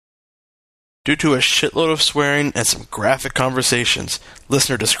Due to a shitload of swearing and some graphic conversations,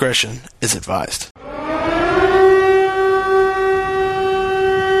 listener discretion is advised.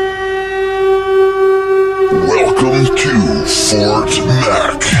 Welcome to Fort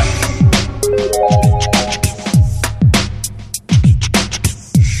Mac.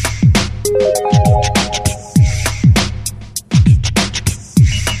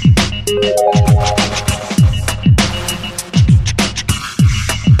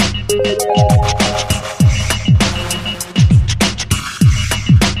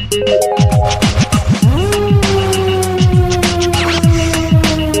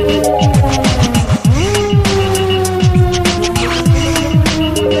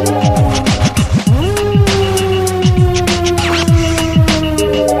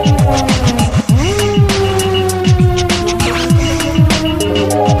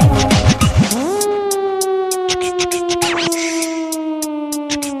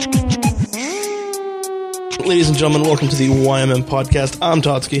 Ladies and gentlemen, welcome to the YMM podcast. I'm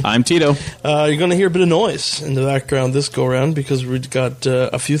Totsky. I'm Tito. You're going to hear a bit of noise in the background this go-around because we've got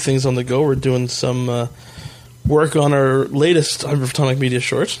a few things on the go. We're doing some work on our latest Hyperphotonic Media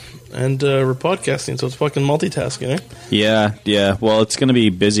short, and we're podcasting, so it's fucking multitasking, eh? Yeah. Well, it's going to be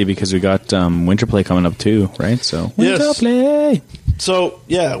busy because we got Winterplay coming up too, right? So Winterplay. So,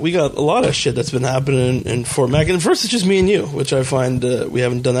 yeah, we got a lot of shit that's been happening in Fort Mac. And first, it's just me and you, which I find we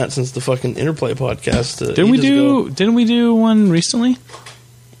haven't done that since the fucking Interplay podcast. Didn't we do one recently?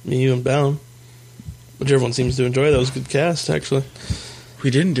 Me, you, and Bound. Which everyone seems to enjoy. That was a good cast, actually.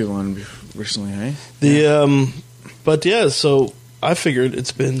 We didn't do one recently, eh? But yeah, so I figured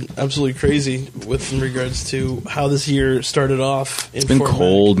it's been absolutely crazy in regards to how this year started off. It's been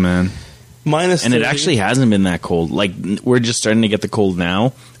cold, man. Minus 30. And it actually hasn't been that cold. Like, we're just starting to get the cold now,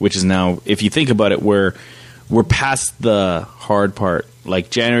 which is now, if you think about it, we're past the hard part. Like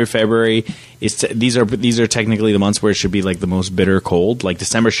January, February, these are technically the months where it should be like the most bitter cold. Like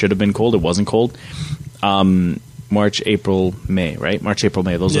December should have been cold, it wasn't cold. March, April, May, right? March, April,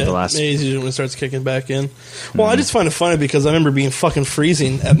 May. Those are the last. May is usually when it starts kicking back in. Well, I just find it funny because I remember being fucking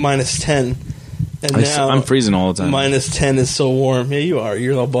freezing at minus 10. And now I'm freezing all the time. Minus 10 is so warm. Yeah, you are.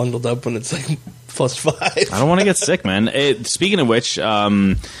 You're all bundled up when it's like plus 5. I don't want to get sick, man. Speaking of which,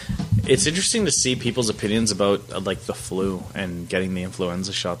 it's interesting to see people's opinions about like the flu and getting the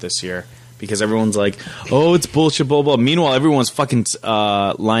influenza shot this year. Because everyone's like, oh, it's bullshit, blah, blah. Meanwhile, everyone's fucking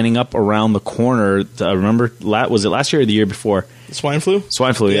lining up around the corner. Remember, was it last year or the year before? Swine flu?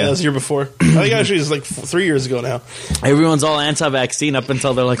 Swine flu, yeah. That was the year before. I think actually it was like 3 years ago now. Everyone's all anti-vaccine up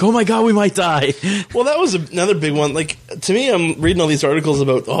until they're like, oh my God, we might die. Well, that was another big one. Like, to me, I'm reading all these articles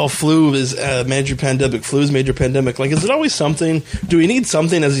about, flu is a major pandemic. Flu is major pandemic. Like, is it always something? Do we need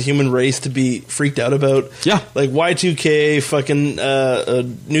something as a human race to be freaked out about? Yeah. Like Y2K, fucking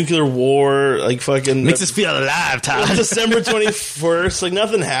nuclear war, like fucking... Makes us feel alive, Tom. December 21st, like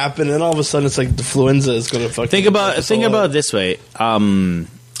nothing happened, and all of a sudden it's like the influenza is going to fucking... Think about it this way.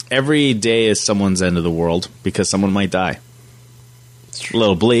 Every day is someone's end of the world because someone might die. A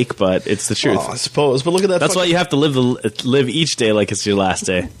little bleak, but it's the truth. I suppose. But look at that. That's why you have to live each day like it's your last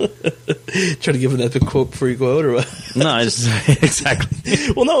day. Try to give an epic quote before you go out, or what? No,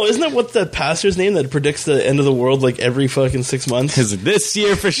 exactly. Well, no, isn't that what that pastor's name that predicts the end of the world like every fucking 6 months? Is this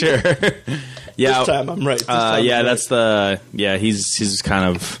year for sure? Yeah, this time I'm right. That's the he's kind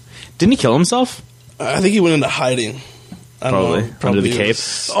of. Didn't he kill himself? I think he went into hiding. Probably under the cape.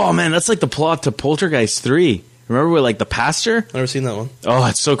 Oh man, that's like the plot to Poltergeist 3. Remember with like the pastor? Never seen that one. Oh,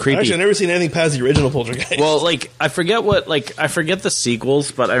 it's so creepy. Actually, I've never seen anything past the original Poltergeist. Well, like I forget the sequels,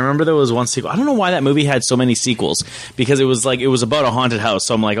 but I remember there was one sequel. I don't know why that movie had so many sequels because it was about a haunted house.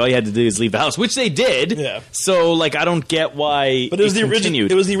 So I'm like, all you had to do is leave the house, which they did. Yeah. So like, I don't get why. But it was the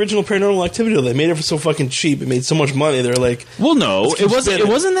original. It was the original Paranormal Activity. Though. They made it for so fucking cheap. It made so much money. They're like, well, no, it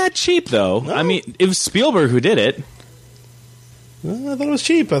wasn't that cheap though. No? I mean, it was Spielberg who did it. I thought it was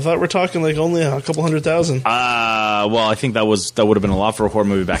cheap. I thought we're talking like only a couple $100,000. Well, I think that would have been a lot for a horror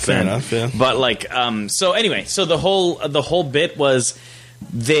movie back then. Fair enough, yeah. But like, so anyway, so the whole bit was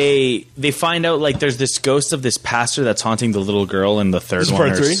they find out like there's this ghost of this pastor that's haunting the little girl in the third one.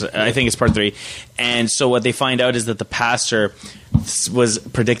 Part 3? I think it's part 3. And so what they find out is that the pastor was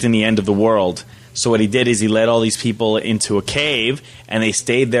predicting the end of the world. So what he did is he led all these people into a cave, and they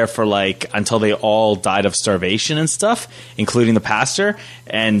stayed there for like until they all died of starvation and stuff, including the pastor.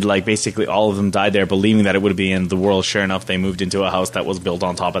 And like basically all of them died there, believing that it would be the end of the world. Sure enough, they moved into a house that was built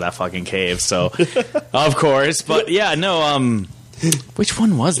on top of that fucking cave. So, of course, but yeah, no. Which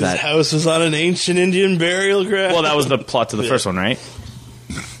one was that? His house was on an ancient Indian burial ground. Well, that was the plot to the first one, right?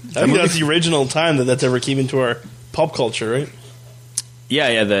 I think that's the original time that's ever came into our pop culture, right?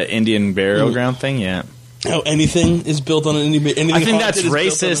 Yeah, the Indian burial ground thing, yeah. How anything is built on an Indian. Anything I think that's haunted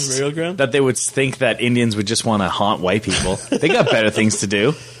is built on a racist burial ground? that they would think that Indians would just want to haunt white people. They got better things to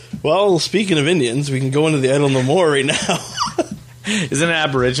do. Well, speaking of Indians, we can go into the Idle No More right now. Isn't it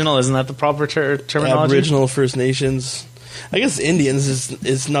Aboriginal? Isn't that the proper terminology? Aboriginal, First Nations. I guess Indians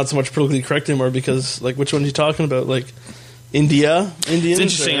is not so much politically correct anymore because, like, which one are you talking about? Like, Indians? It's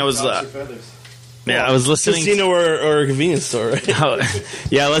interesting. I was listening. Casino or a convenience store, right?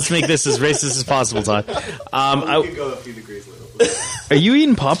 Yeah, let's make this as racist as possible, Todd. We could go a few degrees later. Are you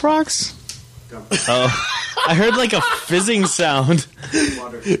eating Pop Rocks? Oh, I heard like a fizzing sound.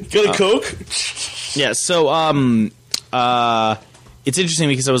 Got a Coke? Yeah, so it's interesting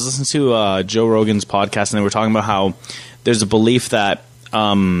because I was listening to Joe Rogan's podcast and they were talking about how there's a belief that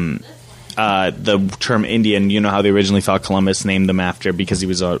the term Indian, you know how they originally thought Columbus named them after because he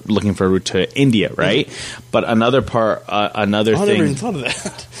was looking for a route to India, right? But another thing... I never even thought of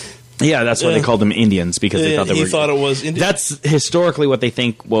that. Yeah, that's why they called them Indians because they thought they were... He thought it was Indian. That's historically what they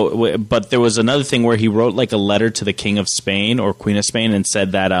think. Well, but there was another thing where he wrote like a letter to the King of Spain or Queen of Spain and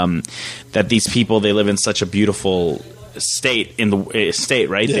said that that these people, they live in such a beautiful state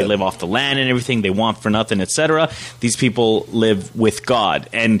right? Yeah. They live off the land and everything. They want for nothing, etc. These people live with God,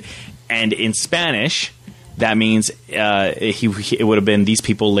 and in Spanish that means it would have been these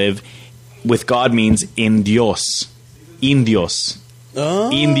people live with God means in Dios, indios.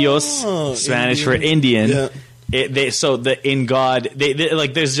 Oh, Indios, Spanish for Indian. Yeah. In God,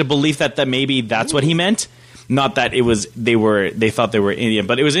 like there's a belief that maybe that's what he meant. Not that it was they thought they were Indian,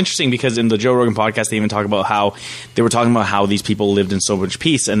 but it was interesting because in the Joe Rogan podcast they even talk about how they were talking about how these people lived in so much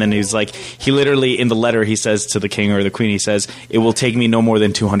peace, and then he's like, he literally in the letter he says to the king or the queen, he says, it will take me no more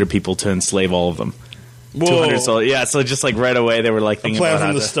than 200 people to enslave all of them. Whoa. 200 souls. Yeah, so just like right away they were like thinking plan about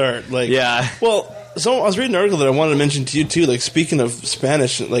from the start. Like, yeah. Well, so I was reading an article that I wanted to mention to you too. Like, speaking of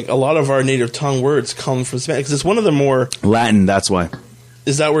Spanish, like a lot of our native tongue words come from Spanish because it's one of the more. Latin. That's why.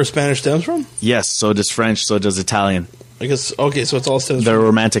 Is that where Spanish stems from? Yes. So does French. So does Italian. I guess. Okay, so it's all stems. They're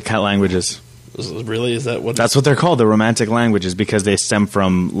romantic languages. Really? Is that what? That's what they're called. The romantic languages because they stem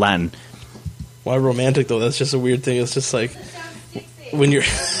from Latin. Why romantic though? That's just a weird thing. It's just like when you're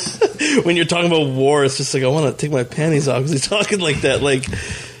when you're talking about war, it's just like I want to take my panties off because you're talking like that. Like,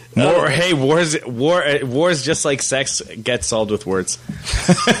 war is just like sex gets solved with words.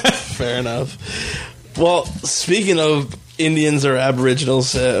 Fair enough. Well, speaking of Indians or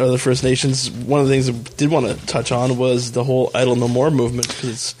Aboriginals or the First Nations, one of the things I did want to touch on was the whole Idle No More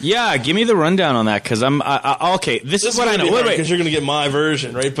movement. Yeah, give me the rundown on that because I'm okay. This is what I know. Wait, because you're going to get my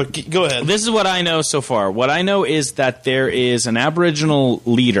version, right? But go ahead. This is what I know so far. What I know is that there is an Aboriginal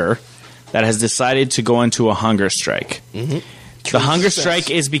leader that has decided to go into a hunger strike. Mm-hmm. The hunger strike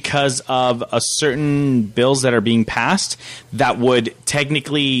is because of a certain bills that are being passed that would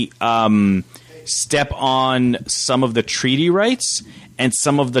technically step on some of the treaty rights and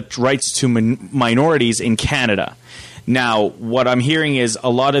some of the rights to minorities in Canada. Now, what I'm hearing is a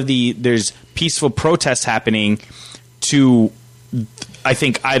lot of there's peaceful protests happening to, I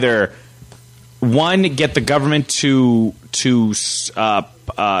think, either one, get the government to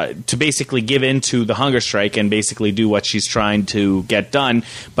basically give in to the hunger strike and basically do what she's trying to get done,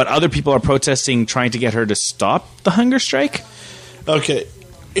 but other people are protesting trying to get her to stop the hunger strike. Okay,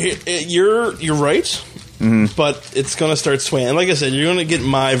 you're right, but it's going to start swaying. And like I said, you're going to get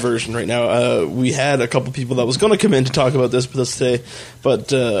my version right now. We had a couple people that was going to come in to talk about this with us today, but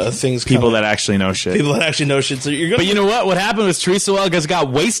people that actually know shit. People that actually know shit. So you're going. But you know what? What happened was Teresa Welgas got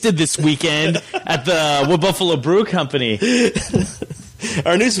wasted this weekend at the Buffalo Brew Company.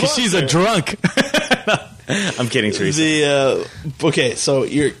 Our new sponsor. She's a drunk. I'm kidding, Teresa. Okay, so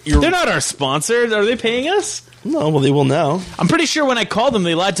you're. They're not our sponsor. Are they paying us? No, well, they will now. I'm pretty sure when I called them,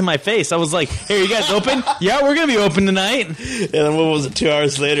 they lied to my face. I was like, hey, are you guys open? Yeah, we're going to be open tonight. And then what was it, 2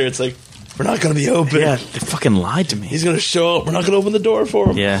 hours later, it's like, we're not going to be open. Yeah, they fucking lied to me. He's going to show up. We're not going to open the door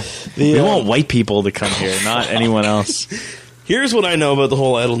for him. Yeah. We want white people to come here, not anyone else. Here's what I know about the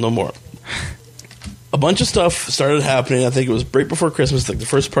whole Idle No More. A bunch of stuff started happening. I think it was right before Christmas, like the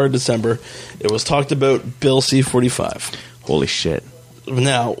first part of December. It was talked about Bill C-45. Holy shit.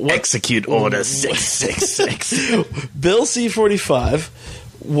 Now, Execute Order 666. Bill C-45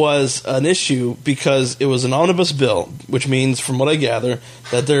 was an issue because it was an omnibus bill, which means, from what I gather,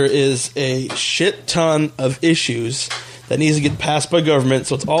 that there is a shit ton of issues that needs to get passed by government,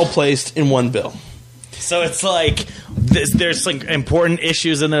 so it's all placed in one bill. So it's like there's like important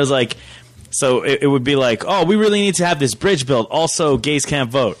issues, and there's like So it would be like, oh, we really need to have this bridge built. Also, gays can't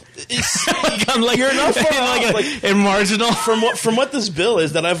vote. You're not far off. Like, in marginal. From what this bill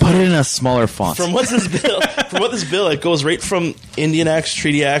is that I've Put it in a smaller font. From what this bill, it goes right from Indian Acts,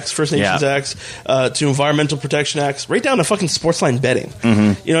 Treaty Acts, First Nations Acts, to Environmental Protection Acts, right down to fucking sports line betting.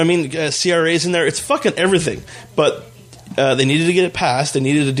 Mm-hmm. You know what I mean? CRA's in there. It's fucking everything. But they needed to get it passed. They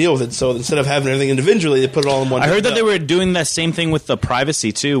needed to deal with it. So instead of having everything individually, they put it all in one. I heard that they were doing that same thing with the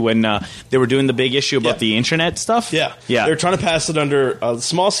privacy too when they were doing the big issue about the internet stuff. Yeah. Yeah. They're trying to pass it under a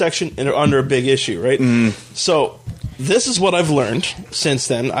small section and under a big issue, right? So this is what I've learned since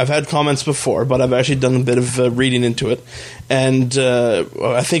then. I've had comments before, but I've actually done a bit of reading into it. And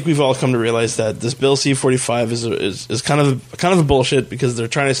I think we've all come to realize that this Bill C-45 is kind of a bullshit because they're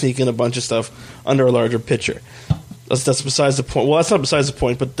trying to sneak in a bunch of stuff under a larger picture. That's besides the point. Well, that's not besides the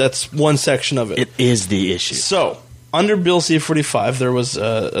point, but that's one section of it. It is the issue. So, under Bill C-45, there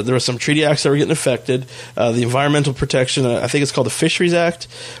was some treaty acts that were getting affected. The Environmental Protection, I think it's called the Fisheries Act,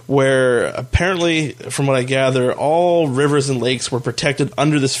 where apparently, from what I gather, all rivers and lakes were protected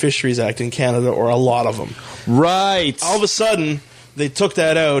under this Fisheries Act in Canada, or a lot of them. Right. All of a sudden, they took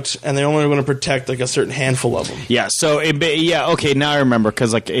that out, and they only were going to protect like a certain handful of them. Yeah. So okay. Now I remember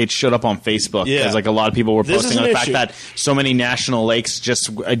because like it showed up on Facebook. Yeah. Because like a lot of people were This posting is on an the fact issue. that so many national lakes just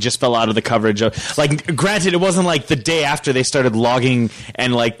fell out of the coverage of. Like, granted, it wasn't like the day after they started logging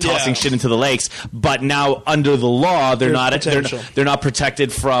and like tossing shit into the lakes, but now under the law they're not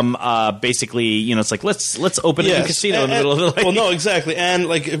protected from basically, you know, it's like let's open a new casino in the middle of the lake. Well, no, exactly. And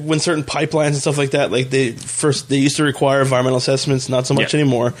like when certain pipelines and stuff like that, like they used to require environmental assessments, not so much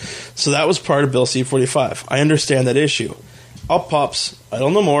anymore. So that was part of Bill C-45. I understand that issue. Up pops Idle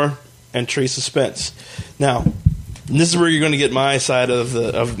No More and Teresa Spence. Now, this is where you're going to get my side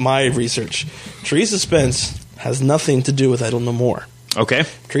of my research. Teresa Spence has nothing to do with Idle No More. Okay.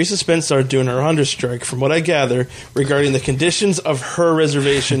 Teresa Spence started doing her hunger strike, from what I gather, regarding the conditions of her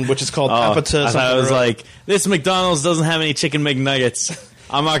reservation, which is called Apata. I thought it was like, this McDonald's doesn't have any chicken McNuggets.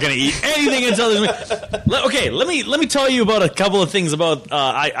 I'm not going to eat anything until this. Okay, let me tell you about a couple of things about.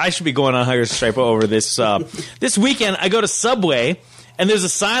 I should be going on hunger strike over this. This weekend, I go to Subway, and there's a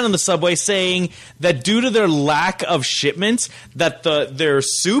sign on the Subway saying that due to their lack of shipments, that their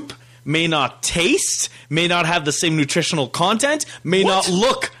soup may not taste, may not have the same nutritional content, may not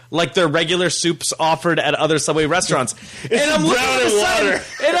look like their regular soups offered at other Subway restaurants. And I'm looking at the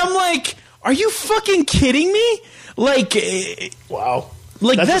sign, and I'm like, are you fucking kidding me? Like, wow.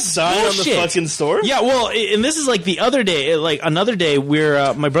 Like that's that's a sign bullshit. on the fucking store? Yeah, well, and this is like the other day, like another day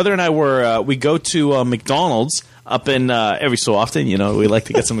where my brother and I we go to McDonald's up in every so often, you know, we like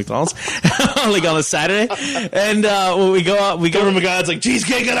to get some McDonald's like on a Saturday, and when we go out, we go. McDonald's like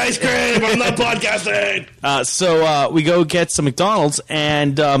cheesecake and ice cream. I'm not podcasting. So we go get some McDonald's,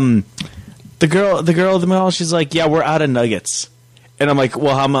 and the girl at the McDonald's, she's like, "Yeah, we're out of nuggets." And I'm like,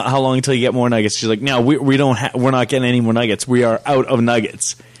 well, how long until you get more nuggets? She's like, no, we're not getting any more nuggets. We are out of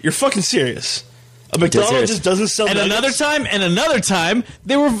nuggets. You're fucking serious. A McDonald's just doesn't sell nuggets? Another time,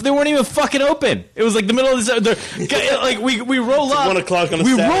 they weren't even fucking open. It was like the middle of the like we roll up. 1 o'clock on a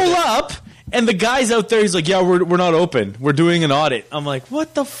we Saturday. roll up, and the guy's out there. He's like, yeah, we're not open. We're doing an audit. I'm like,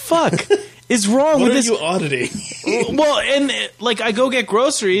 what the fuck is wrong with this? What are you auditing? Well, and like I go get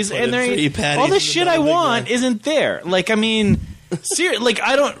groceries, and all the shit I want isn't there. Like, I mean. Seriously, like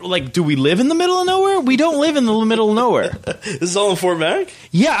I don't like. Do we live in the middle of nowhere? We don't live in the middle of nowhere. This is all in Fort Mac?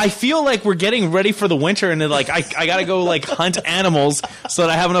 Yeah, I feel like we're getting ready for the winter, and like I gotta go like hunt animals so that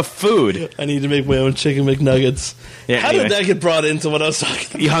I have enough food. I need to make my own chicken McNuggets. Yeah, How did that get brought into what I was talking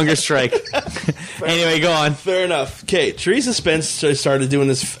about? The hunger strike. Anyway, go on. Fair enough. Okay, Teresa Spence started doing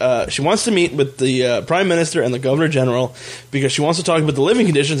this. She wants to meet with the Prime Minister and the Governor General because she wants to talk about the living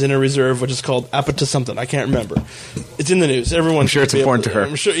conditions in her reserve, which is called Apata something. I can't remember. It's in the news. Everyone. I'm sure it's important to her.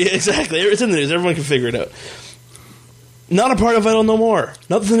 I'm sure. Yeah, exactly. It's in the news. Everyone can figure it out. Not a part of Idle No More.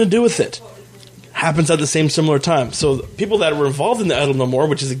 Nothing to do with it. Happens at the same similar time. So people that were involved in the Idle No More,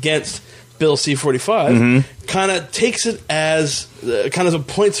 which is against Bill C-45, kind of takes it as kind of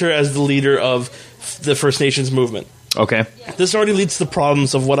appoints her as the leader of the First Nations movement. Okay. This already leads to the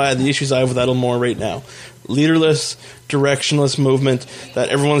problems of the issues I have with Idle No More right now. Leaderless, directionless movement that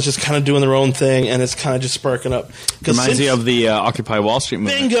everyone's just kind of doing their own thing, and it's kind of just sparking up. Reminds me of the Occupy Wall Street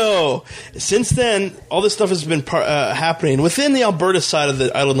movement. Bingo! Since then, all this stuff has been happening within the Alberta side of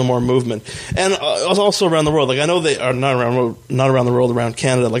the Idle No More movement, and also around the world. Like I know they are not around the world, around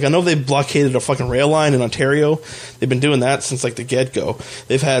Canada. Like I know they blockaded a fucking rail line in Ontario. They've been doing that since like the get go.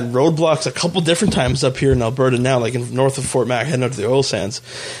 They've had roadblocks a couple different times up here in Alberta now, like in north of Fort Mac, heading out to the oil sands,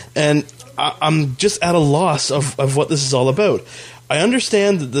 and I'm just at a loss of what this is all about. I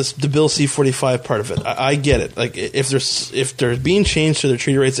understand the Bill C-45 part of it. I get it. Like if they're being changed to their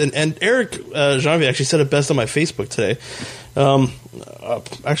treaty rates, and Eric Janvier actually said it best on my Facebook today.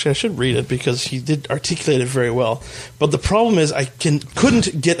 Actually, I should read it because he did articulate it very well. But the problem is I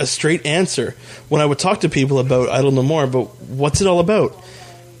couldn't get a straight answer when I would talk to people about Idle No More. But what's it all about?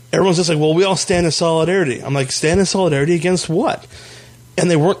 Everyone's just like, well, we all stand in solidarity. I'm like, stand in solidarity against what?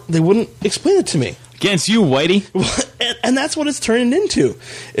 And they wouldn't explain it to me. Against you, Whitey. And that's what it's turning into.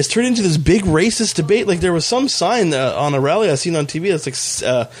 It's turned into this big racist debate. Like there was some sign on a rally I seen on TV that's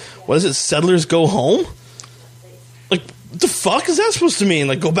like, what is it? Settlers go home. Like, what the fuck is that supposed to mean?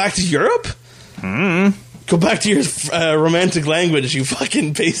 Like, go back to Europe? Go back to your romantic language, you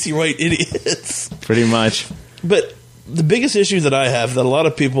fucking pasty white idiots. Pretty much. But the biggest issue that I have, that a lot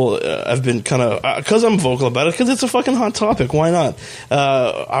of people have been kind of, because I'm vocal about it, because it's a fucking hot topic, why not?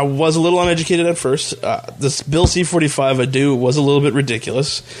 I was a little uneducated at first. This Bill C-45 was a little bit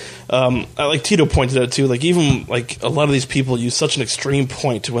ridiculous. Like Tito pointed out too, like even like a lot of these people use such an extreme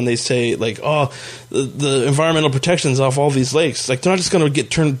point when they say like, oh, the environmental protections off all these lakes. Like they're not just going to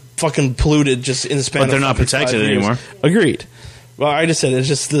get turned fucking polluted just in the span of 5 years. But they're not protected anymore. Agreed. Well, I just said it's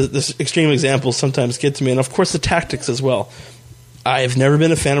just the extreme examples sometimes get to me, and of course the tactics as well. I've never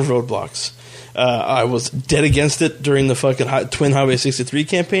been a fan of roadblocks. I was dead against it during the fucking Twin Highway 63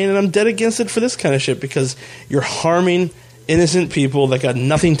 campaign, and I'm dead against it for this kind of shit because you're harming innocent people that got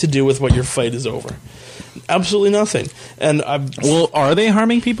nothing to do with what your fight is over. Absolutely nothing. And well, are they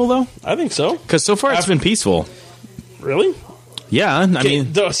harming people though? I think so. Because so far it's been peaceful. Really? Yeah, I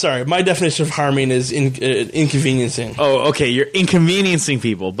mean... sorry, my definition of harming is inconveniencing. Oh, okay, you're inconveniencing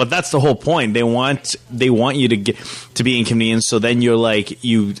people, but that's the whole point. They want you to be inconvenienced, so then you're like,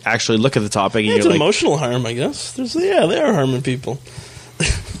 you actually look at the topic and it's you're like... emotional harm, I guess. They are harming people.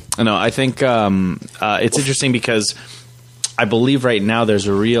 I know, I think it's interesting because I believe right now there's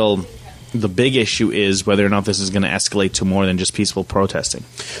a real... The big issue is whether or not this is going to escalate to more than just peaceful protesting.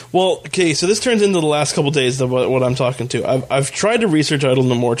 Well, okay, so this turns into the last couple of days of what I'm talking to. I've tried to research Idle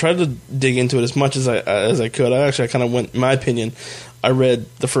No More, tried to dig into it as much as I could. I kind of went, in my opinion, I read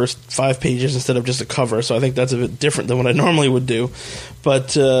the first 5 pages instead of just a cover, so I think that's a bit different than what I normally would do.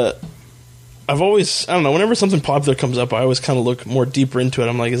 But I've always, I don't know, whenever something popular comes up, I always kind of look more deeper into it.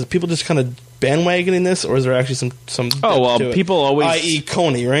 I'm like, is it people just kind of bandwagoning this, or is there actually some Oh, well, to people always... I.e.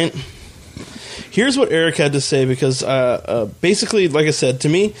 Coney, right? Here's what Eric had to say, because basically, like I said, to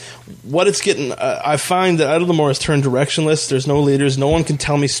me, what it's getting, I find that Idle No More has turned directionless. There's no leaders. No one can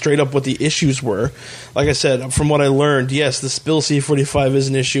tell me straight up what the issues were. Like I said, from what I learned, yes, this Bill C-45 is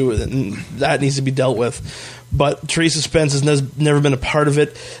an issue, and that needs to be dealt with. But Teresa Spence has never been a part of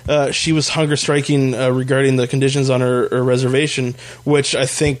it. She was hunger striking regarding the conditions on her reservation, which I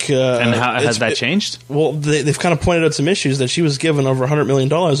think... and how has that changed? Well, they've kind of pointed out some issues that she was given over $100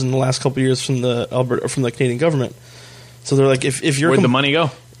 million in the last couple of years from the Canadian government. So they're like, if you're... Where'd the money go?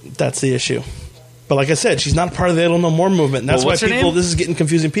 That's the issue. But like I said, she's not part of the Idle No More movement. And that's why this is getting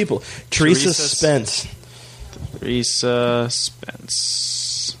confusing people. Teresa Spence. Teresa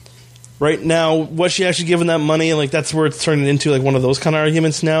Spence. Right now, was she actually given that money? Like, that's where it's turning into like one of those kind of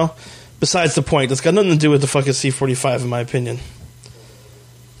arguments now. Besides the point, it's got nothing to do with the fucking C-45, in my opinion.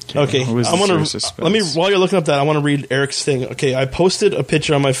 Okay, I want to let me. While you're looking up that, I want to read Eric's thing. Okay, I posted a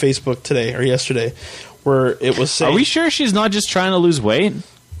picture on my Facebook today or yesterday where it was saying, "Are we sure she's not just trying to lose weight?"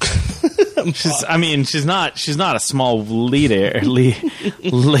 She's not a small lady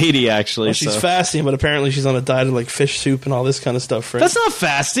actually. Well, she's fasting, but apparently she's on a diet of like fish soup and all this kind of stuff. Right? That's not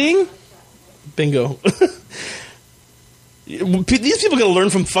fasting. Bingo. These people got to learn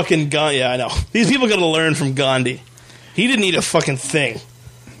from fucking Gandhi. Yeah, I know. These people got to learn from Gandhi. He didn't eat a fucking thing.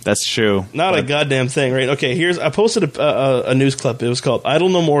 That's true. Not a goddamn thing, right? Okay, I posted a news clip. It was called Idle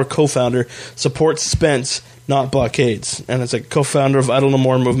No More co-founder supports Spence, not blockades. And it's a co-founder of Idle No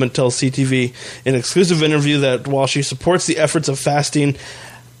More movement tells CTV in an exclusive interview that while she supports the efforts of fasting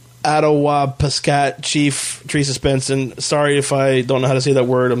Ottawa Pascat chief Teresa Spence, and sorry if I don't know how to say that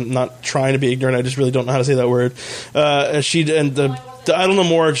word. I'm not trying to be ignorant. I just really don't know how to say that word. The Idle No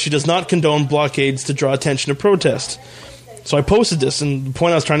More, she does not condone blockades to draw attention to protest. So I posted this, and the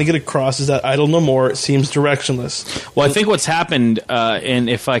point I was trying to get across is that Idle No More seems directionless. Well, I think what's happened,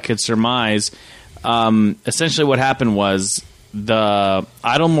 and if I could surmise, essentially what happened was the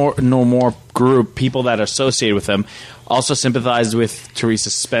Idle No More group, people that are associated with them, also sympathized with Teresa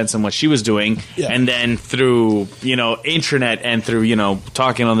Spence and what she was doing, and then through intranet and through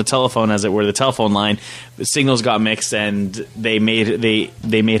talking on the telephone, as it were, the telephone line, the signals got mixed, and they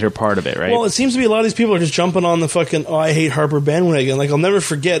made her part of it, right? Well, it seems to be a lot of these people are just jumping on the fucking I hate Harper bandwagon. Like, I'll never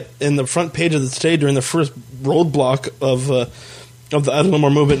forget in the front page of the Today during the first roadblock of of the Idle No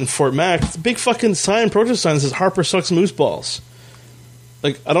More movement in Fort Mac, it's a big fucking protest sign that says Harper sucks moose balls.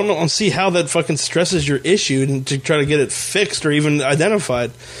 Like, I don't see how that fucking stresses your issue and to try to get it fixed or even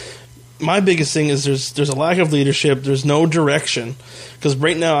identified. My biggest thing is there's a lack of leadership. There's no direction. Because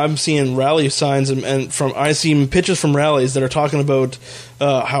right now I'm seeing rally signs and I see pictures from rallies that are talking about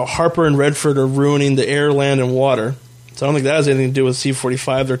how Harper and Redford are ruining the air, land, and water. So I don't think that has anything to do with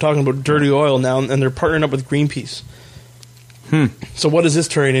C-45. They're talking about dirty oil now, and they're partnering up with Greenpeace. So what is this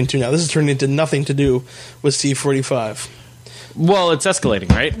turning into now? This is turning into nothing to do with C-45. Well, it's escalating,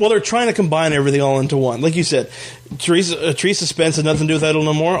 right? Well, they're trying to combine everything all into one. Like you said, Teresa Spence had nothing to do with Idle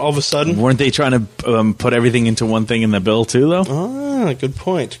No More. All of a sudden, Weren't they trying to put everything into one thing in the bill too, though? Ah, good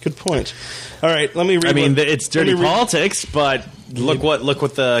point. Good point. All right, let me read. I mean, it's dirty politics, but look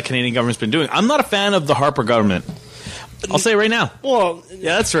what the Canadian government's been doing. I'm not a fan of the Harper government. I'll say it right now. Well,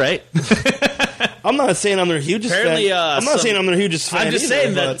 Yeah, that's right. I'm not saying I'm their hugest Apparently, fan. I'm not saying I'm their hugest fan. I'm just either,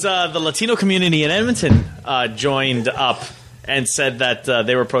 saying but- that the Latino community in Edmonton joined up and said that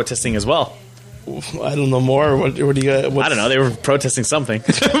they were protesting as well. I don't know more. What do you got? I don't know. They were protesting something.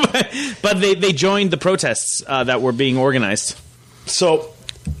 But they joined the protests that were being organized. So,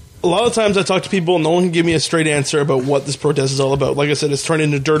 a lot of times I talk to people and no one can give me a straight answer about what this protest is all about. Like I said, it's turned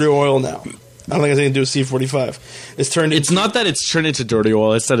into dirty oil now. I don't think it has anything to do with C-45. It's not that it's turned into dirty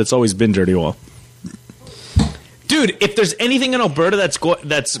oil. It's that it's always been dirty oil. Dude, if there's anything in Alberta that's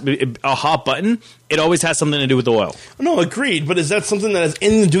a hot button, it always has something to do with oil. No, agreed. But is that something that has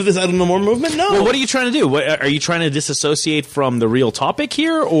anything to do with this Idle No More movement? No. Well, what are you trying to do? Are you trying to disassociate from the real topic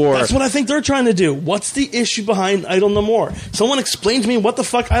here, or That's what I think they're trying to do. What's the issue behind Idle No More? Someone explain to me what the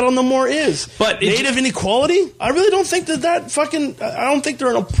fuck Idle No More is. But native inequality? I really don't think that fucking. I don't think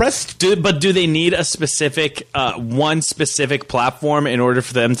they're an oppressed. do they need a specific one specific platform in order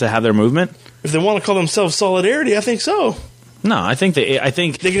for them to have their movement? If they want to call themselves Solidarity, I think so. No, I think They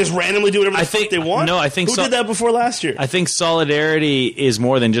can just randomly do whatever the fuck they want. No, I think who did that before last year? I think solidarity is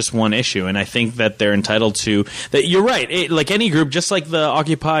more than just one issue, and I think that they're entitled to that. You're right. Like any group, just like the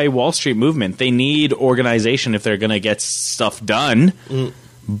Occupy Wall Street movement, they need organization if they're going to get stuff done.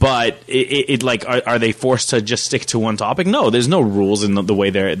 But are they forced to just stick to one topic? No, there's no rules in the way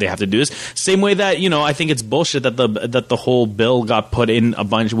they have to do this. Same way that I think it's bullshit that the whole bill got put in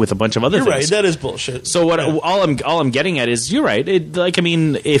with a bunch of other You're things. right. That is bullshit. So all I'm getting at is you're right. If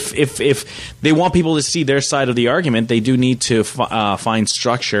they want people to see their side of the argument, they do need to find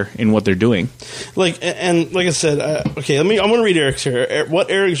structure in what they're doing. Like I said, okay. I'm going to read Eric's here. What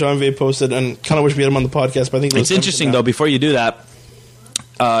Eric Janvier posted, and kind of wish we had him on the podcast. But I think It's interesting though. Before you do that.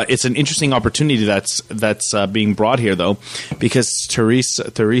 It's an interesting opportunity that's being brought here, though, because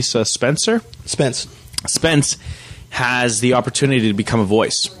Teresa Spence has the opportunity to become a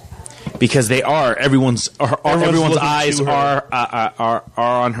voice, because everyone's eyes are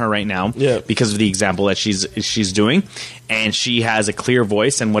on her right now, because of the example that she's doing, and she has a clear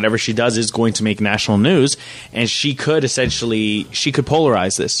voice, and whatever she does is going to make national news, and she could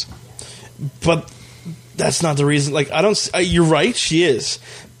polarize this, but. That's not the reason. Like, I don't. You're right. She is,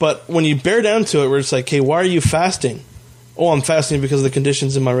 but when you bear down to it, where it's like, "Hey, why are you fasting?" Oh, I'm fasting because of the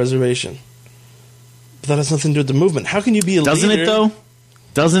conditions in my reservation. But that has nothing to do with the movement. How can you be a Doesn't leader? it though?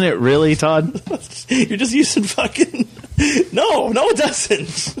 Doesn't it really, Todd? You're just using fucking. No, it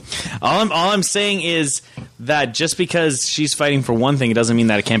doesn't. All I'm saying is that just because she's fighting for one thing, it doesn't mean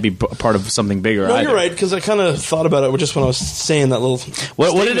that it can't be part of something bigger. No, either. you're right, because I kind of thought about it just when I was saying that little.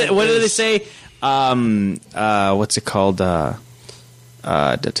 What did they say? What's it called? Fuck,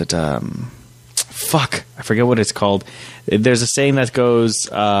 I forget what it's called. There's a saying that goes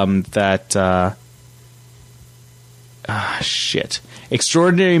shit.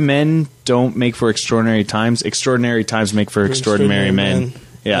 Extraordinary men don't make for extraordinary times. Extraordinary times make for extraordinary men.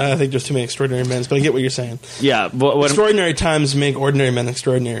 Yeah, I think there's too many extraordinary men, but I get what you're saying. Yeah, extraordinary times make ordinary men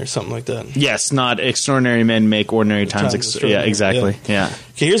extraordinary, or something like that. Yes, not extraordinary men make ordinary times extraordinary. Yeah, exactly. Yeah.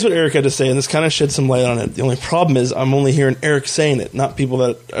 Okay, here's what Eric had to say, and this kind of sheds some light on it. The only problem is I'm only hearing Eric saying it, not people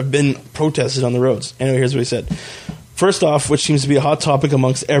that have been protested on the roads. Anyway, here's what he said. First off, which seems to be a hot topic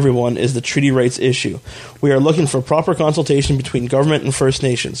amongst everyone, is the treaty rights issue. We are looking for proper consultation between government and First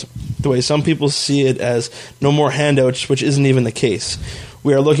Nations. The way some people see it as no more handouts, which isn't even the case.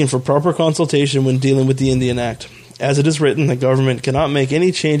 We are looking for proper consultation when dealing with the Indian Act. As it is written, the government cannot make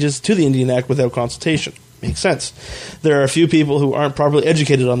any changes to the Indian Act without consultation. Makes sense. There are a few people who aren't properly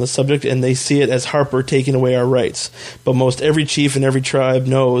educated on the subject, and they see it as Harper taking away our rights. But most every chief in every tribe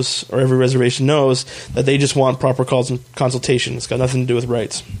knows, or every reservation knows, that they just want proper consultation. It's got nothing to do with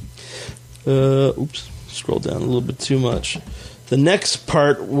rights. Oops. Scroll down a little bit too much. The next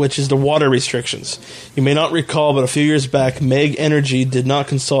part, which is the water restrictions. You may not recall, but a few years back, Meg Energy did not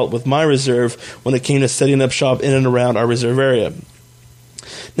consult with my reserve when it came to setting up shop in and around our reserve area.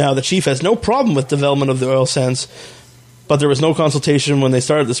 Now, the chief has no problem with development of the oil sands, but there was no consultation when they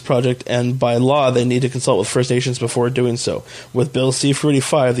started this project, and by law, they need to consult with First Nations before doing so. With Bill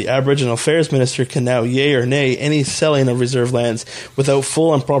C-45, the Aboriginal Affairs Minister can now yay or nay any selling of reserve lands without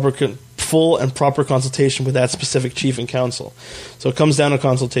full and proper consultation with that specific chief and council. So it comes down to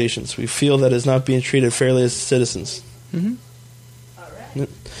consultations. We feel that is not being treated fairly as citizens. Mm-hmm. All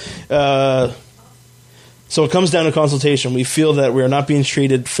right. So it comes down to consultation. We feel that we are not being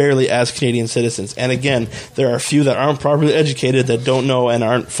treated fairly as Canadian citizens. And again, there are a few that aren't properly educated that don't know and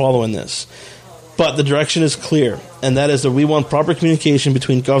aren't following this. But the direction is clear, and that is that we want proper communication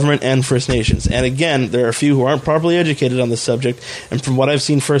between government and First Nations. And again, there are a few who aren't properly educated on this subject, and from what I've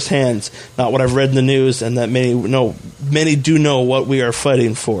seen firsthand, not what I've read in the news, and that many do know what we are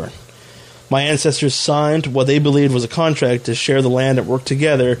fighting for. My ancestors signed what they believed was a contract to share the land and work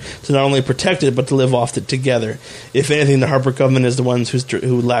together to not only protect it, but to live off it together. If anything, the Harper government is the ones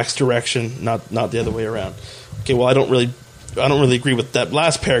who lacks direction, not the other way around. Okay, well, I don't really agree with that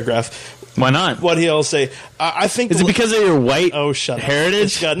last paragraph. Why not? What he'll say? I think. Is it because of your white shut up. heritage?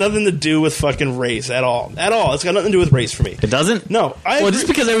 It's got nothing to do with fucking race at all. At all. It's got nothing to do with race for me. It doesn't? No. Just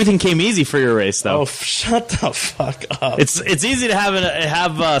because everything came easy for your race, though. Oh, shut the fuck up. It's easy to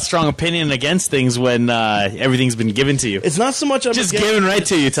have a strong opinion against things when everything's been given to you. It's not so much I'm just given right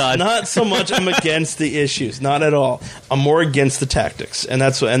to you, Todd. Not so much I'm against the issues. Not at all. I'm more against the tactics, and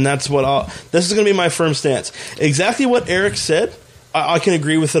that's what. This is going to be my firm stance. Exactly what Eric said. I can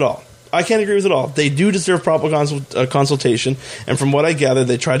agree with it all. I can't agree with it all. They do deserve proper consultation, and from what I gather,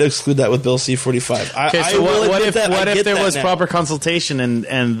 they try to exclude that with Bill C-45. Okay, so what if there was proper consultation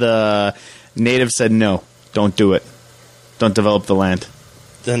and the natives said no, don't do it, don't develop the land?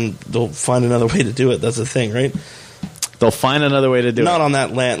 Then they'll find another way to do it. That's the thing, right? They'll find another way to do it. Not on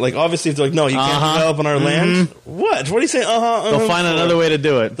that land. Like, obviously, if they're like, no, you can't develop on our land. What? What are you saying? They'll find another way to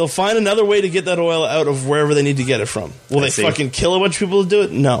do it. They'll find another way to get that oil out of wherever they need to get it from. Will they fucking kill a bunch of people to do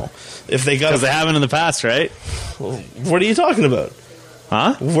it? No. If they got, because they haven't in the past, right? Well, what are you talking about?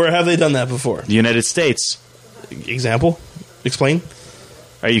 Huh? Where have they done that before? The United States. Example? Explain.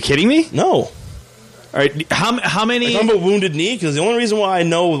 Are you kidding me? No. All right, how many? I'm talking about Wounded Knee, because the only reason why I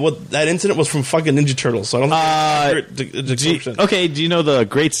know what that incident was from fucking Ninja Turtles, so I don't think okay, do you know the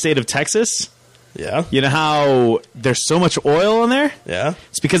great state of Texas? Yeah. You know how there's so much oil in there? Yeah.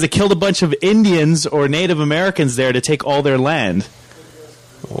 It's because they killed a bunch of Indians or Native Americans there to take all their land.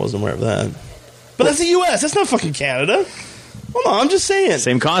 I wasn't aware of that. But that's the U.S. That's not fucking Canada. Hold on, I'm just saying.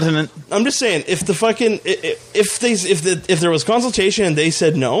 Same continent. I'm just saying, if the fucking if there was consultation and they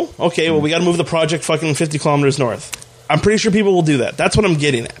said no, okay, well we got to move the project fucking 50 kilometers north. I'm pretty sure people will do that. That's what I'm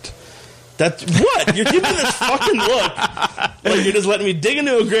getting at. That's what you're giving me this fucking look. Like you're just letting me dig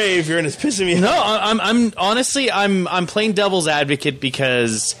into a grave here, and it's pissing me off. No, I'm honestly I'm playing devil's advocate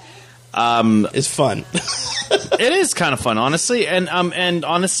because it's fun. It is kind of fun, honestly, and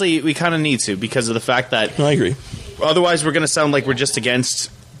honestly we kind of need to because of the fact that I agree. Otherwise, we're going to sound like we're just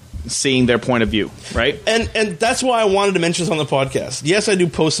against seeing their point of view, right? And that's why I wanted to mention this on the podcast. Yes, I do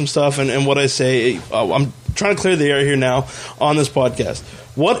post some stuff, and what I say, I'm trying to clear the air here now on this podcast.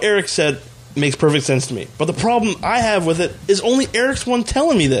 What Eric said makes perfect sense to me. But the problem I have with it is only Eric's one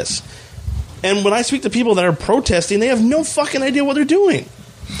telling me this. And when I speak to people that are protesting, they have no fucking idea what they're doing.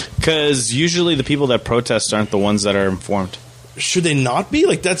 Because usually the people that protest aren't the ones that are informed. Should they not be?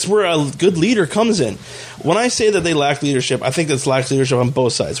 Like, that's where a good leader comes in. When I say that they lack leadership, I think that's lack leadership on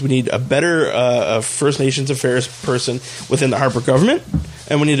both sides. We need a better First Nations affairs person within the Harper government,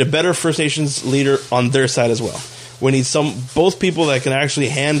 and we need a better First Nations leader on their side as well. We need both people that can actually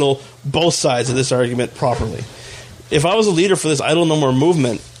handle both sides of this argument properly. If I was a leader for this Idle No More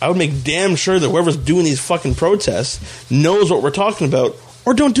movement, I would make damn sure that whoever's doing these fucking protests knows what we're talking about,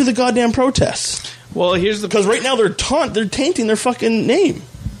 or don't do the goddamn protests. Well, here's because right now they're tainting their fucking name.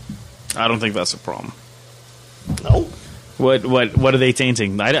 I don't think that's a problem. No. What are they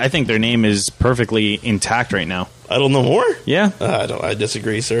tainting? I think their name is perfectly intact right now. I don't know more. Yeah. I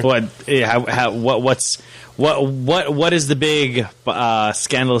disagree, sir. What is the big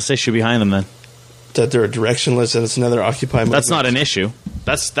scandalous issue behind them then? That they're directionless and it's another Occupy movement. That's not an issue.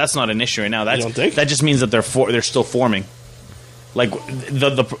 That's not an issue right now. You don't think? That just means that they're still forming. Like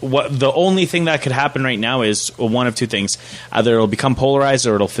the only thing that could happen right now is one of two things: either it'll become polarized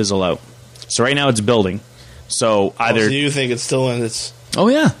or it'll fizzle out. So right now it's building. So either so you think it's still in its? Oh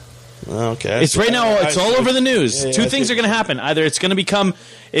yeah, Okay. It's right now. It's all over the news. Yeah, Two things are going to happen. Either it's going to become,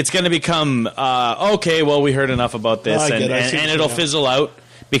 okay, well, we heard enough about this, and it'll fizzle out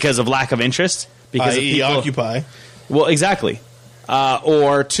because of lack of interest. Because of people, Occupy. Well, exactly.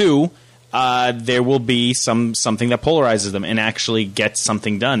 Or two, there will be something that polarizes them and actually gets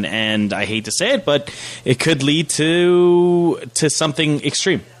something done. And I hate to say it, but it could lead to something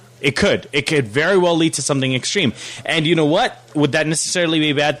extreme. It could very well lead to something extreme. And you know what? Would that necessarily be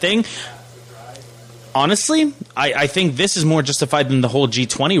a bad thing? Honestly, I think this is more justified than the whole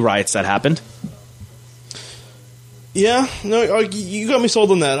G20 riots that happened. Yeah, no, you got me sold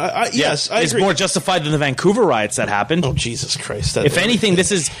on that. Yes, I it's agree. more justified than the Vancouver riots that happened. Oh, Jesus Christ! If anything,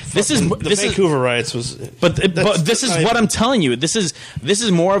 this is Vancouver riots was. But this is what I'm telling you. This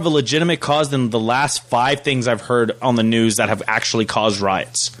is more of a legitimate cause than the last 5 things I've heard on the news that have actually caused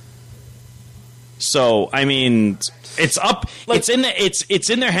riots. So I mean, it's up. It's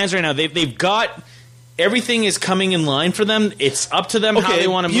in their hands right now. They've got. Everything is coming in line for them. It's up to them how they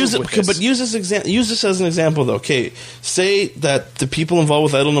want to move with this. But use this as an example, though. Okay, say that the people involved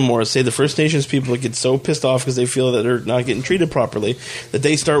with Idle No More, say the First Nations people get so pissed off because they feel that they're not getting treated properly, that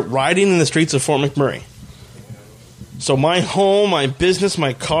they start rioting in the streets of Fort McMurray. So my home, my business,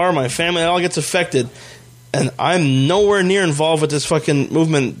 my car, my family, it all gets affected, and I'm nowhere near involved with this fucking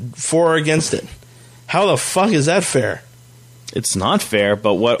movement for or against it. How the fuck is that fair? It's not fair,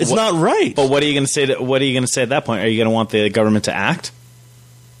 but it's not right. But what are you going to say? What are you going to say at that point? Are you going to want the government to act?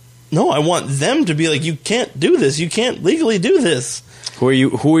 No, I want them to be like, you can't do this. You can't legally do this. Who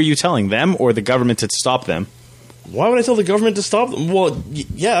are you telling, them or the government to stop them? Why would I tell the government to stop them? Well,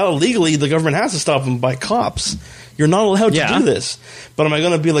 yeah, legally the government has to stop them by cops. You're not allowed to do this. But am I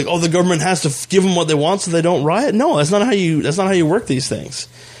going to be like, oh, the government has to give them what they want so they don't riot? No, that's not how you work these things.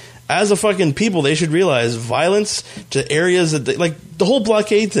 As a fucking people, they should realize violence to areas that like the whole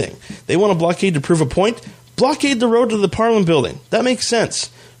blockade thing. They want to blockade to prove a point. Blockade the road to the Parliament building. That makes sense.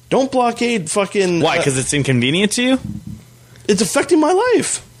 Don't blockade fucking. Why? Because it's inconvenient to you? It's affecting my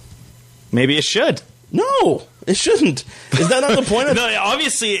life. Maybe it should. No, it shouldn't. Is that not the point of No,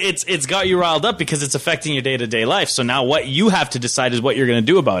 obviously, it's got you riled up because it's affecting your day-to-day life. So now what you have to decide is what you're going to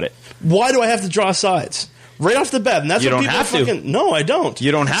do about it. Why do I have to draw sides? Right off the bat, and that's you what don't people have fucking. To. No, I don't.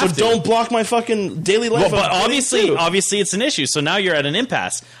 You don't have to. So don't block my fucking daily life. Well, but obviously, it's an issue. So now you're at an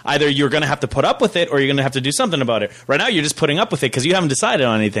impasse. Either you're going to have to put up with it, or you're going to have to do something about it. Right now, you're just putting up with it because you haven't decided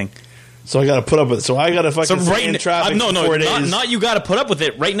on anything. So I got to put up with it. So I got to fucking stay in traffic. No, for 4 days. not you got to put up with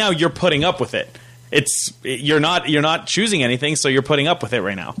it. Right now, you're putting up with it. You're not choosing anything, so you're putting up with it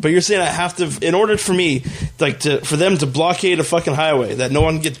right now. But you're saying I have to, in order for me, for them to blockade a fucking highway that no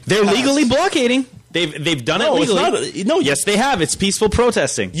one gets. They're legally blockading. They've done it legally. Yes, they have. It's peaceful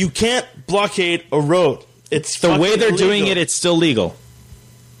protesting. You can't blockade a road. It's the way they're illegal. doing it. It's still legal.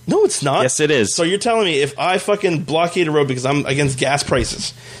 No, it's not. Yes, it is. So you're telling me if I fucking blockade a road because I'm against gas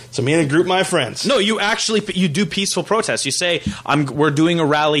prices, so me and a group of my friends. No, you do peaceful protests. You say we're doing a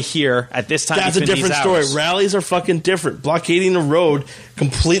rally here at this time. That's a different story. Rallies are fucking different. Blockading a road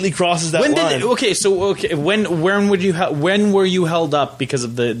completely crosses that line. When were you held up because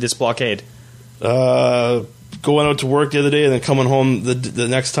of this blockade? Going out to work the other day and then coming home the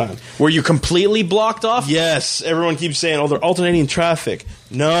next time. Were you completely blocked off? Yes. Everyone keeps saying, oh, they're alternating traffic.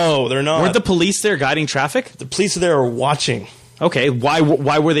 No, they're not. Weren't the police there guiding traffic? The police there are watching. Okay, why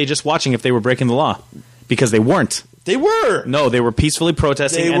were they just watching if they were breaking the law? Because they weren't. They were. No, they were peacefully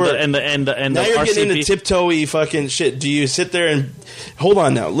protesting. They were. And now you're getting into tiptoey fucking shit. Do you sit there and hold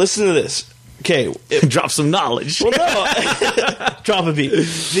on now? Listen to this. Okay, drop some knowledge. Well, no, drop a beat.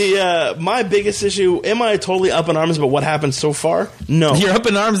 My biggest issue: am I totally up in arms about what happened so far? No, you're up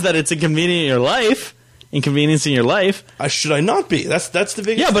in arms that it's inconveniencing your life. Should I not be? That's the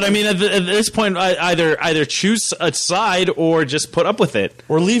biggest. Yeah, but I mean, at this point, either choose a side or just put up with it,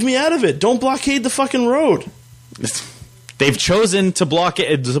 or leave me out of it. Don't blockade the fucking road. They've chosen to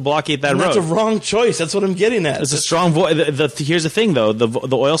blockade that road. That's a wrong choice. That's what I'm getting at. It's a strong voice. Here's the thing, though: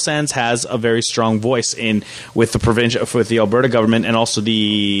 the oil sands has a very strong voice with the Alberta government and also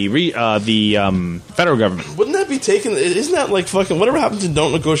the federal government. Wouldn't that be taken? Isn't that like fucking whatever happens to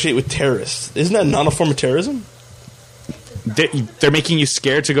don't negotiate with terrorists? Isn't that not a form of terrorism? They're making you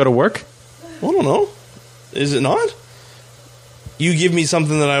scared to go to work? I don't know. Is it not? You give me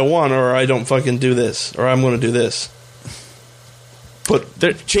something that I want, or I don't fucking do this, or I'm going to do this.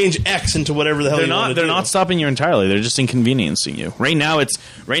 But change X into whatever the hell you want to do. They're not stopping you entirely. They're just inconveniencing you. Right now,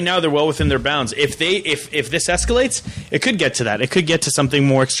 they're well within their bounds. If this escalates, it could get to that. It could get to something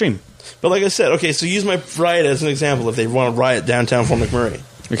more extreme. But like I said, okay, so use my riot as an example. If they want to riot downtown Fort McMurray,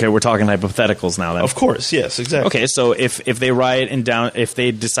 Okay, we're talking hypotheticals now then. Of course, yes, exactly. Okay, so if they riot and if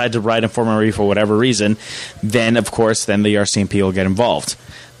they decide to riot in Fort McMurray for whatever reason, then of course then the RCMP will get involved.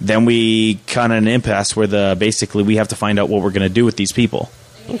 Then we kind of an impasse where basically we have to find out what we're going to do with these people.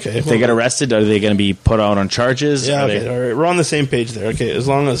 Okay. If they get arrested, are they going to be put out on charges? Yeah, Are okay. they- All right. We're on the same page there. Okay, as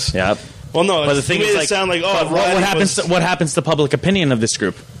long as... Yeah. Well, no, But the thing you is, made it sound like, but what rioting happens? was- What happens to public opinion of this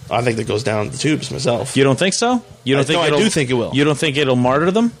group? I think that goes down the tubes myself. You don't think so? You don't think? I do think it will. You don't think it'll martyr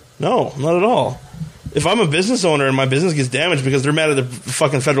them? No, not at all. If I'm a business owner and my business gets damaged because they're mad at the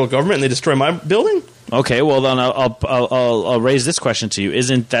fucking federal government and they destroy my building, Okay, well then I'll raise this question to you: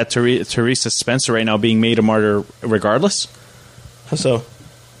 Isn't that Teresa Spencer right now being made a martyr regardless? how so?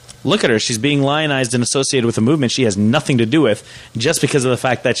 Look at her; she's being lionized and associated with a movement she has nothing to do with, just because of the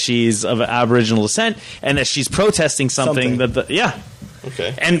fact that she's of Aboriginal descent and that she's protesting something. Something.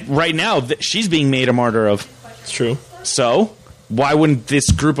 Okay, And right now she's being made a martyr of. it's true. So why wouldn't this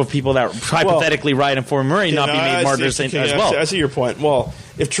group of people that hypothetically riot in Fort McMurray not be made martyrs as well? I see your point. Well,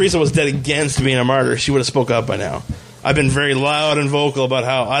 if Teresa was dead against being a martyr, she would have spoke up by now. I've been very loud and vocal about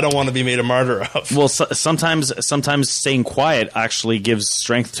how I don't want to be made a martyr of. Well, sometimes staying quiet actually gives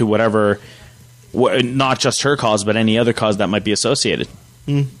strength to whatever, not just her cause, but any other cause that might be associated.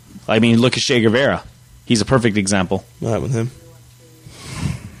 I mean, look at Che Guevara. He's a perfect example. What happened with him?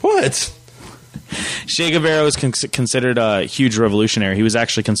 What? Che Guevara was considered a huge revolutionary. He was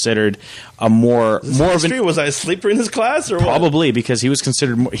actually considered a more of History? an Was I asleep during this class or what? probably because he was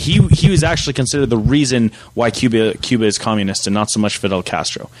considered he was actually considered the reason why Cuba is communist and not so much Fidel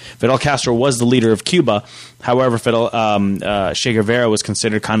Castro. Fidel Castro was the leader of Cuba. However, Che Guevara was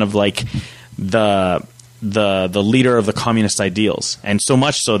considered kind of like the leader of the communist ideals, and so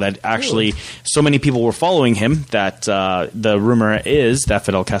much so that actually so many people were following him that the rumor is that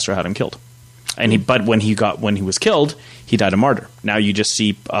Fidel Castro had him killed. But when he was killed, he died a martyr. Now you just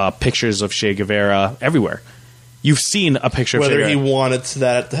see pictures of Che Guevara everywhere. You've seen a picture of Che Whether Guevara. he wanted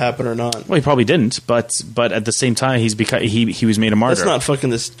that to happen or not. Well, he probably didn't, but at the same time, he was made a martyr. That's not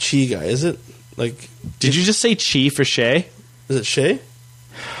fucking this Chi guy, is it? Like, Did you just say Chi for Che? is it Shay?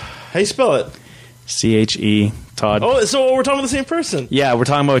 How you spell it? CHE, Todd. Oh, so we're talking about the same person. Yeah, we're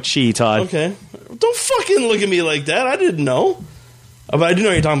talking about Chi, Todd. Okay. Don't fucking look at me like that. I didn't know. But I do know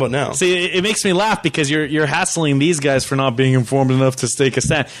what you're talking about now. See, it makes me laugh because you're hassling these guys for not being informed enough to take a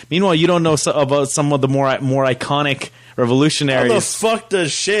stand. Meanwhile, you don't know about some of the more iconic How revolutionaries. the fuck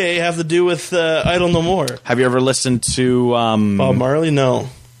does Shay have to do with Idle No More? Have you ever listened to Bob Marley? No.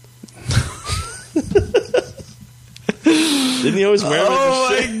 Didn't he always wear him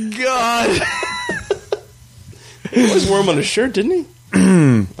as a shirt? God! He always wore him on a shirt, didn't he?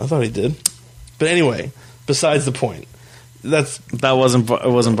 I thought he did. But anyway, besides the point. It wasn't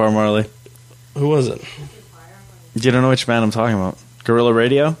Bob Marley. Who was it? You don't know which band I'm talking about. Gorilla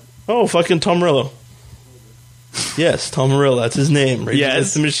Radio? Oh, fucking Tom Morello. Yes, Tom Morello. That's his name. Right? Yes.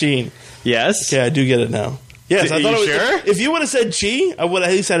 It's the machine. Yes. Okay, I do get it now. Yes, Are I thought you it was, sure? If you would have said Chi, I would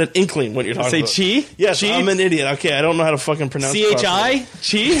have at least had an inkling what you're talking Say about. Chi? Yes, Chi? I'm an idiot. Okay, I don't know how to fucking pronounce it. CHI?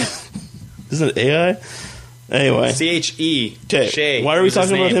 Chi? Isn't it AI? Anyway. CHE. Okay, why are we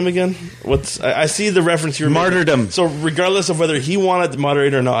talking about him again? I see the reference you're making. Martyrdom. So regardless of whether he wanted to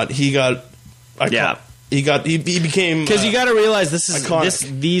moderate or not, he got. He became Because you got to realize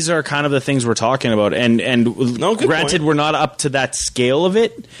iconic. these are kind of the things we're talking about, and good granted point. we're not up to that scale of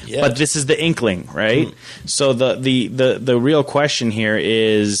it, Yet. but this is the inkling, right? So the real question here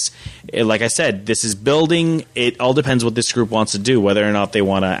is, like I said, this is building. It all depends what this group wants to do, whether or not they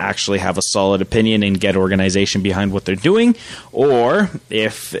want to actually have a solid opinion and get organization behind what they're doing, or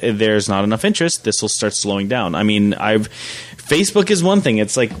if there's not enough interest, this will start slowing down. I mean, Facebook is one thing.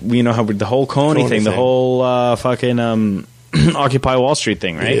 It's like, you know, how the whole Coney thing, the whole fucking Occupy Wall Street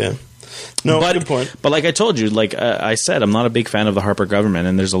thing, right? Yeah. No, good point. But like I told you, like I said, I'm not a big fan of the Harper government,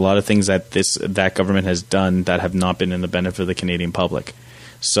 and there's a lot of things that that government has done that have not been in the benefit of the Canadian public.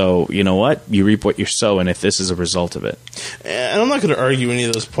 So, you know what? You reap what you sow, and if this is a result of it. And I'm not going to argue any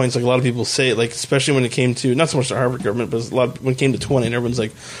of those points. Like a lot of people say, like especially when it came to not so much the Harvard government, but when it came to 20, and everyone's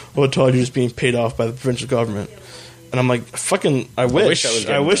like, "Oh, Todd, you're just being paid off by the provincial government." And I'm like, "Fucking, I wish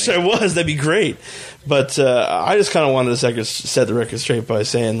I was. That'd be great." But I just kind of wanted to set the record straight by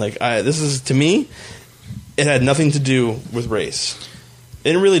saying, like, this is to me, it had nothing to do with race.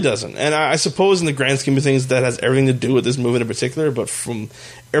 It really doesn't. And I suppose in the grand scheme of things, that has everything to do with this movement in particular. But from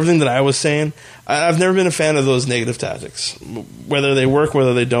everything that I was saying, I've never been a fan of those negative tactics. Whether they work,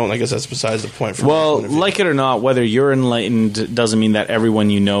 whether they don't, I guess that's besides the point. Well, like it or not, whether you're enlightened doesn't mean that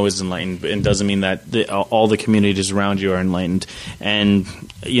everyone you know is enlightened, and doesn't mean that all the communities around you are enlightened. And,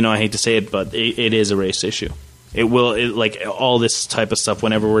 you know, I hate to say it, but it is a race issue. Like all this type of stuff.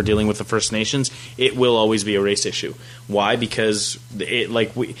 Whenever we're dealing with the First Nations, it will always be a race issue. Why? Because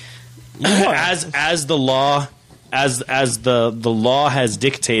as the law has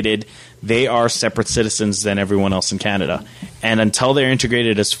dictated, they are separate citizens than everyone else in Canada. And until they're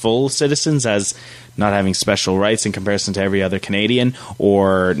integrated as full citizens, as not having special rights in comparison to every other Canadian,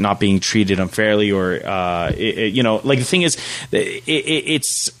 or not being treated unfairly, or the thing is,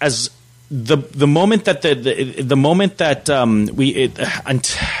 it's as the moment that the moment that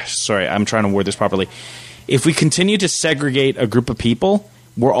sorry, I'm trying to word this properly. If we continue to segregate a group of people,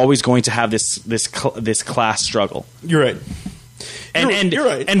 we're always going to have this class struggle. You're right. You're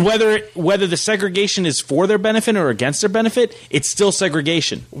right. And whether the segregation is for their benefit or against their benefit, it's still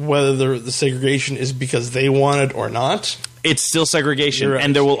segregation. Whether the segregation is because they want it or not, it's still segregation, right.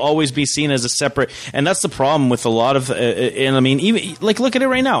 And there will always be seen as a separate. And that's the problem with a lot of. And I mean, even like look at it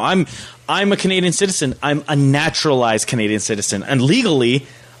right now. I'm a Canadian citizen. I'm a naturalized Canadian citizen, and legally,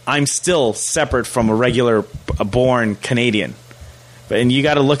 I'm still separate from a regular born Canadian. And you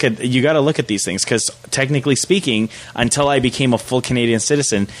got to look at these things, because technically speaking, until I became a full Canadian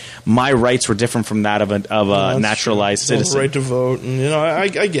citizen, my rights were different from that of a naturalized citizen. Right to vote, and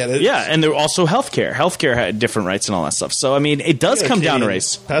I get it. Yeah, and there were also healthcare. Healthcare had different rights and all that stuff. So I mean, it does come down to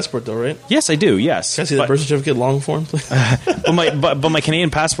race. Passport, though, right? Yes, I do. Yes. Can I see that birth certificate long form, please? but my Canadian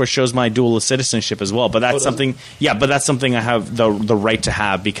passport shows my dual citizenship as well. But that's something. Yeah, but that's something I have the right to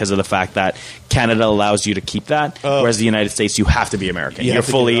have because of the fact that Canada allows you to keep that, whereas the United States, you have to be American. You're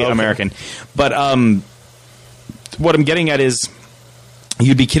fully American. But what I'm getting at is,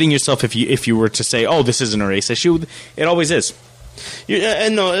 you'd be kidding yourself if you were to say, "Oh, this isn't a race issue." It always is.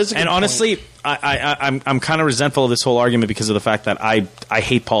 And honestly, I'm kind of resentful of this whole argument because of the fact that I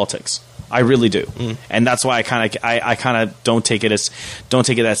hate politics. I really do, and that's why I kind of don't take it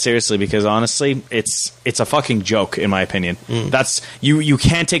that seriously, because honestly, it's a fucking joke in my opinion. That's you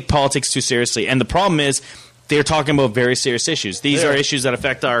can't take politics too seriously, and the problem is, they're talking about very serious issues. These are issues that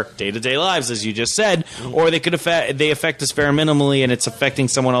affect our day-to-day lives, as you just said, or they affect us very minimally, and it's affecting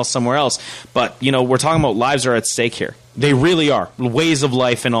someone else somewhere else. But we're talking about lives are at stake here. They really are. Ways of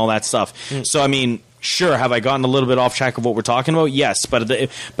life and all that stuff. So I mean, sure, have I gotten a little bit off track of what we're talking about? Yes, but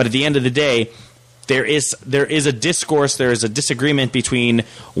at the end of the day, there is a discourse, there is a disagreement between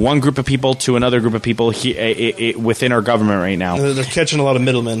one group of people to another group of people within our government right now. They're catching a lot of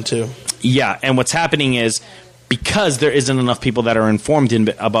middlemen too. Yeah, and what's happening is, because there isn't enough people that are informed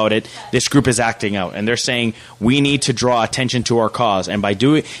about it, this group is acting out, and they're saying we need to draw attention to our cause. And by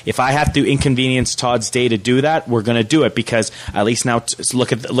doing, if I have to inconvenience Todd's day to do that, we're going to do it, because at least now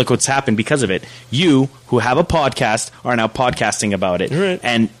look what's happened because of it. You, who have a podcast, are now podcasting about it, right.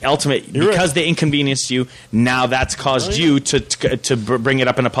 And ultimately, because they inconvenienced you, now that's caused you to bring it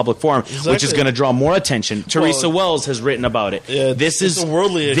up in a public forum, which is going to draw more attention. Teresa Wells has written about it. Yeah, this is a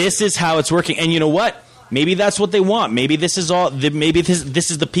worldly issue. This is how it's working, and you know what? Maybe that's what they want. Maybe this is all. Maybe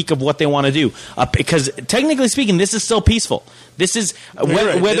this is the peak of what they want to do. Because technically speaking, this is still peaceful. This is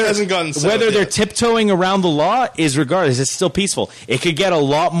whether they're tiptoeing around the law is regardless. It's still peaceful. It could get a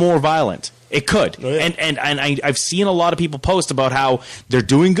lot more violent. It could. Oh, yeah. And I've seen a lot of people post about how they're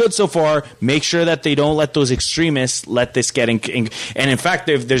doing good so far. Make sure that they don't let those extremists let this get in. And in fact,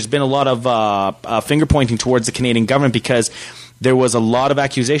 there's been a lot of finger pointing towards the Canadian government, because there was a lot of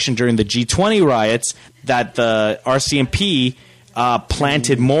accusation during the G20 riots that the RCMP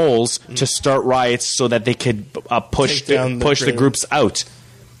planted moles to start riots so that they could push the groups out.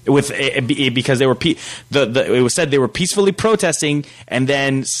 Because they were it was said they were peacefully protesting, and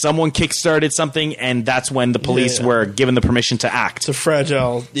then someone kickstarted something, and that's when the police were given the permission to act. It's a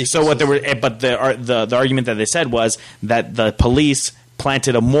fragile ecosystem. So what the argument that they said was that the police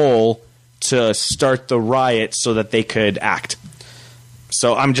planted a mole to start the riot so that they could act.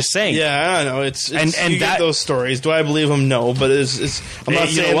 So I'm just saying. Yeah, I know. It's and you get those stories. Do I believe them? No, but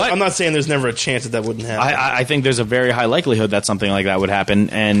I'm not saying there's never a chance that wouldn't happen. I think there's a very high likelihood that something like that would happen,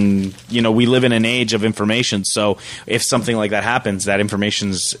 and we live in an age of information. So if something like that happens, there's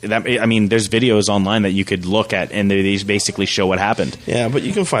videos online that you could look at, and they basically show what happened. Yeah, but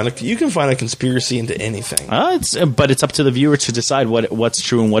you can find a conspiracy into anything. But it's up to the viewer to decide what's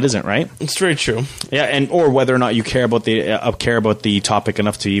true and what isn't. Right? It's very true. Yeah, or whether or not you care about the topic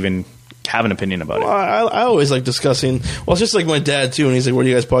enough to even have an opinion about it. I always like discussing. Well, it's just like my dad too, and he's like, "What are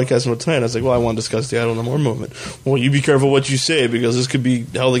you guys podcasting about tonight?" I was like, "Well, I want to discuss the I Don't Know More movement." Well, you be careful what you say, because this could be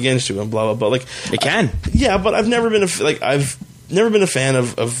held against you, and blah blah blah. Like it can. Yeah, but I've never been a fan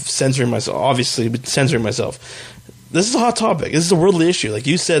of censoring myself. Obviously, but censoring myself. this is a hot topic. This is a worldly issue. Like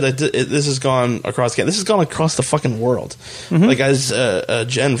you said, that this has gone across Canada. This has gone across the fucking world. Mm-hmm. Like as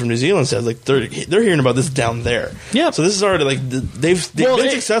Jen from New Zealand said, like they're hearing about this down there. Yeah. So this is already like they've been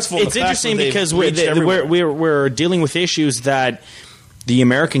successful. It's in the fact interesting that because they've reached everywhere. we're dealing with issues that the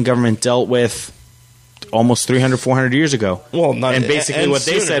American government dealt with almost 300, 400 years ago. Well, not, and basically and what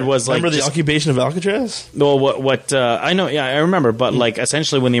they sooner. said was like, remember the occupation of Alcatraz? well, what I know, yeah, I remember, but like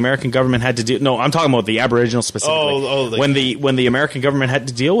essentially when the American government had to do, no, I'm talking about the Aboriginal specifically. When the American government had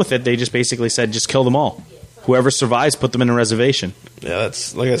to deal with it, they just basically said, just kill them all. Whoever survives, put them in a reservation. Yeah,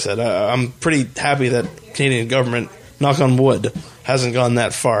 that's like I said. I'm pretty happy that Canadian government, knock on wood, hasn't gone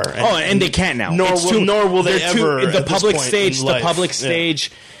that far. And they can't now. Nor will they ever. The at public this point in life. the public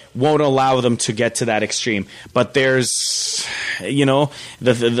stage won't allow them to get to that extreme. But there's,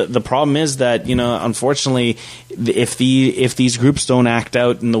 the problem is that, unfortunately, if these groups don't act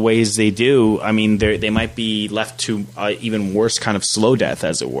out in the ways they do, I mean, they might be left to even worse kind of slow death,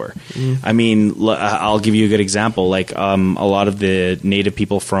 as it were. I mean, I'll give you a good example. Like a lot of the native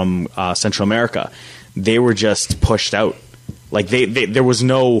people from Central America, they were just pushed out. Like there was a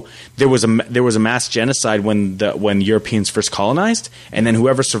mass genocide when Europeans first colonized, and then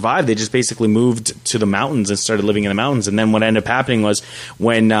whoever survived, they just basically moved to the mountains and started living in the mountains. And then what ended up happening was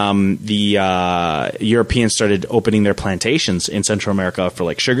when the Europeans started opening their plantations in Central America for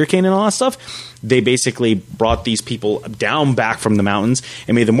like sugarcane and all that stuff, they basically brought these people down back from the mountains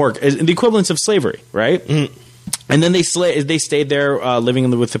and made them work. The equivalence of slavery, right? Mm-hmm. And then they stayed there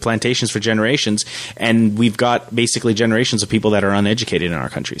living with the plantations for generations, and we've got basically generations of people that are uneducated in our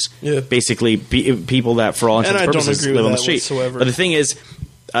countries. Yeah. Basically, people that, for all intents and purposes, live on the street. Whatsoever. But the thing is,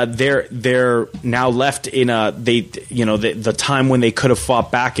 they're now left in the time when they could have fought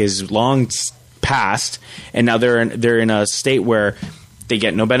back is long past, and now they're in a state where they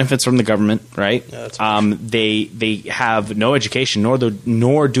get no benefits from the government, right? Yeah, they have no education,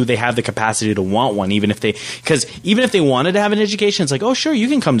 nor do they have the capacity to want one. Even if they wanted to have an education, it's like, oh, sure, you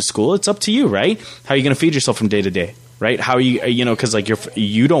can come to school. It's up to you, right? How are you going to feed yourself from day to day, right? How are you, because like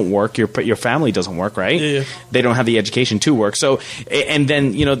you don't work, your family doesn't work, right? Yeah. They don't have the education to work. So, and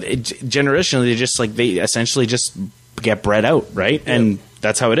then generationally, they essentially just get bred out, right? Yeah. And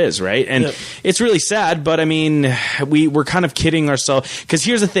that's how it is, right? And it's really sad, but I mean, we're kind of kidding ourselves. Because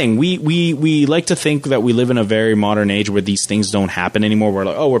here's the thing: we like to think that we live in a very modern age where these things don't happen anymore. We're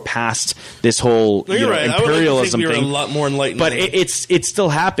like, oh, we're past this whole right. imperialism I would like to think thing. we were a lot more enlightened, but it still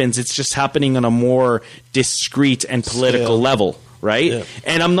happens. It's just happening on a more discreet and political level. Right? Yeah.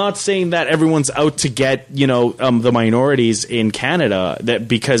 And I'm not saying that everyone's out to get, the minorities in Canada, that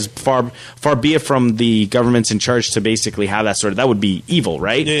because far be it from the governments in charge to basically have that would be evil,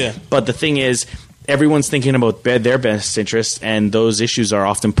 right? Yeah. But the thing is, everyone's thinking about their best interests, and those issues are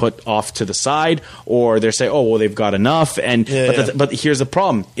often put off to the side, or they say, oh, well, they've got enough. And but here's the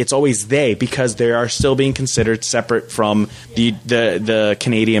problem: it's always they, because they are still being considered separate from the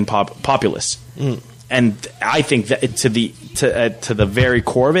Canadian populace. Mm. And I think that to the very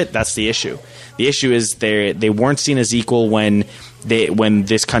core of it, that's the issue. The issue is they weren't seen as equal when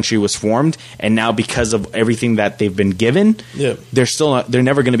this country was formed, and now because of everything that they've been given, they're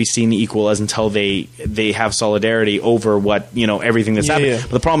never going to be seen equal until they have solidarity over what everything that's happening. Yeah.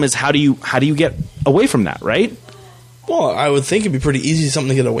 But the problem is, how do you get away from that, right? Well, I would think it'd be pretty easy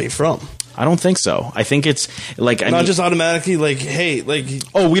something to get away from. I don't think so. I think it's like just automatically like, hey, like,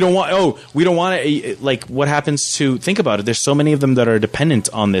 we don't want to, like, what happens to, think about it, there's so many of them that are dependent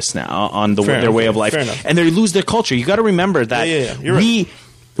on this now, on their way of life, and they lose their culture. You got to remember that You're right.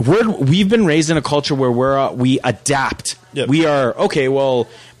 We've been raised in a culture where we adapt. Yep. We are okay. Well,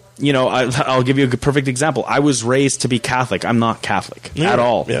 I'll give you a perfect example. I was raised to be Catholic. I'm not Catholic at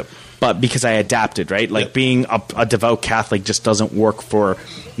all. Yep. But because I adapted, right? Like being a devout Catholic just doesn't work for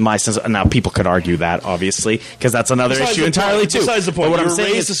my sense. Now, people could argue that, obviously, because that's another issue entirely too. Besides the point, but what you're I'm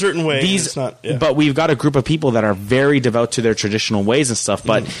saying raised is a certain way. But we've got a group of people that are very devout to their traditional ways and stuff.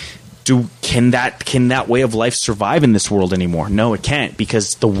 But can that way of life survive in this world anymore? No, it can't,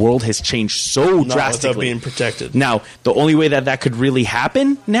 because the world has changed so drastically. Without being protected. Now, the only way that could really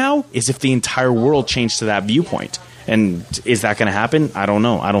happen now is if the entire world changed to that viewpoint. And is that going to happen? I don't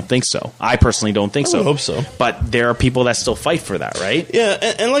know. I don't think so. I personally don't think so. I hope so. But there are people that still fight for that, right?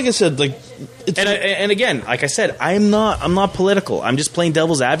 Yeah, and like I said, like And again, like I said, I'm not political. I'm just playing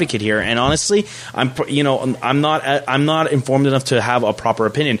devil's advocate here. And honestly, I'm not informed enough to have a proper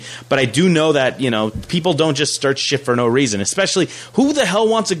opinion. But I do know that people don't just start shit for no reason. Especially, who the hell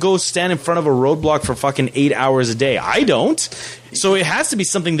wants to go stand in front of a roadblock for fucking 8 hours a day? I don't. So it has to be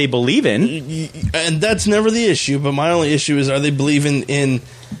something they believe in. And that's never the issue. But my only issue is, are they believing in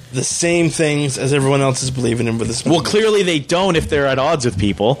the same things as everyone else is believing in with this movement? Well, clearly they don't if they're at odds with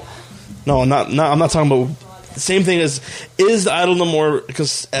people. No, I'm not talking about the same thing as is the idol no more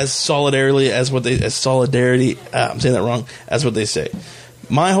because as solidarity as what they say.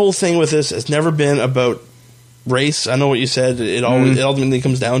 My whole thing with this has never been about race. I know what you said. It ultimately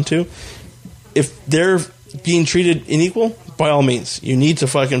comes down to if they're being treated unequal, by all means, you need to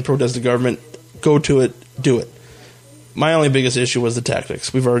fucking protest the government. Go to it, do it. My only biggest issue was the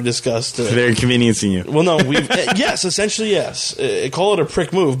tactics. We've already discussed. They're inconveniencing you. Well, no, yes, essentially yes. Call it a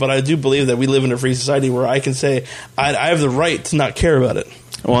prick move, but I do believe that we live in a free society where I can say I have the right to not care about it.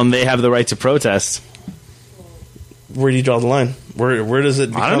 Well, and they have the right to protest. Where do you draw the line? Where does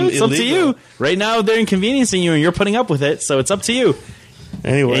it become I don't know. It's illegal? Up to you. Right now, they're inconveniencing you, and you're putting up with it, so it's up to you.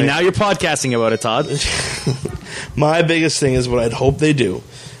 Anyway. And now you're podcasting about it, Todd. My biggest thing is what I'd hope they do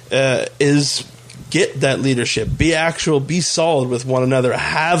is get that leadership. Be solid with one another.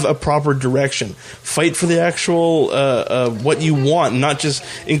 Have a proper direction. Fight for the actual what you want, not just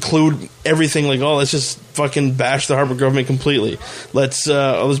include everything like, oh, let's just fucking bash the Harper government completely. Let's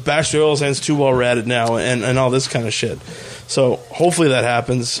bash the oil sands too while we're at it now, and all this kind of shit. So hopefully that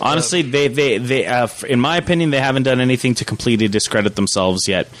happens. Honestly, they in my opinion, they haven't done anything to completely discredit themselves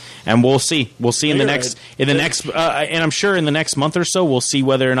yet, and we'll see. We'll see in the next, and I'm sure in the next month or so, we'll see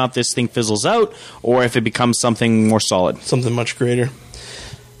whether or not this thing fizzles out or if it becomes something more solid, something much greater.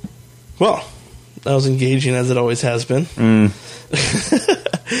 Well, that was engaging as it always has been.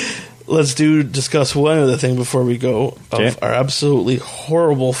 Let's discuss one other thing before we go of our absolutely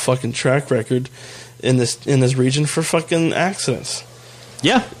horrible fucking track record in this region for fucking accidents.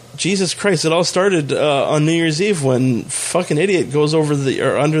 Yeah. Jesus Christ, it all started on New Year's Eve when fucking idiot goes over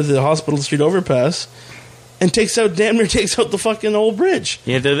under the Hospital Street overpass and damn near takes out the fucking old bridge.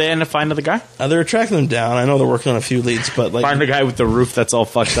 Yeah, did they end up finding the guy? They're tracking them down. I know they're working on a few leads, but like find the guy with the roof that's all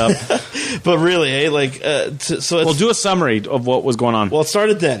fucked up. But really, we'll do a summary of what was going on. Well, it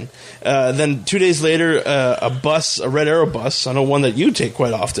started then. Then 2 days later, a Red Arrow bus, I know one that you take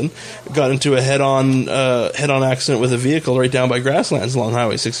quite often, got into a head-on accident with a vehicle right down by Grasslands along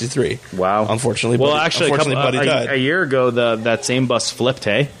Highway 63. Wow. Unfortunately, Buddy died. A year ago, that same bus flipped.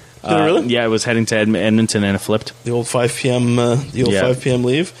 Hey. Did it really? Yeah, it was heading to Edmonton and it flipped. The old 5 p.m. 5 p.m.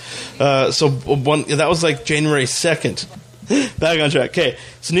 leave. That was like January 2nd. Back on track. Okay,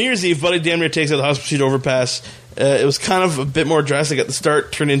 so New Year's Eve, Buddy damn near takes out the Hospital Street overpass. It was kind of a bit more drastic at the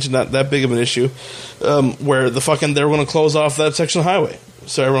start, turned into not that big of an issue, where they were going to close off that section of highway,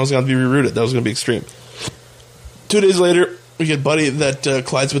 so everyone was going to be rerouted. That was going to be extreme. 2 days later, we get Buddy that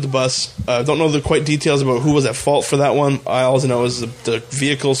collides with the bus. Don't know the quite details about who was at fault for that one. All I know is the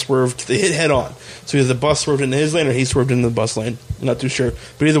vehicle swerved. They hit head on. So either the bus swerved into his lane or he swerved into the bus lane. I'm not too sure.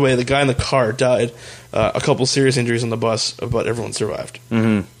 But either way, the guy in the car died. A couple serious injuries on the bus, but everyone survived.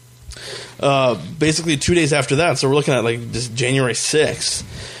 Mm-hmm. Basically, 2 days after that, so we're looking at like this January 6th,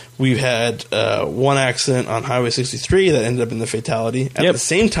 we've had one accident on Highway 63 that ended up in the fatality. At the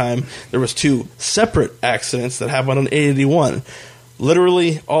same time, there was two separate accidents that happened on 881.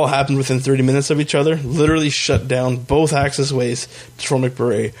 Literally, all happened within 30 minutes of each other. Literally shut down both access ways to Fort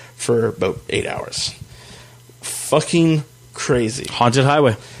McMurray for about 8 hours. Fucking crazy. Haunted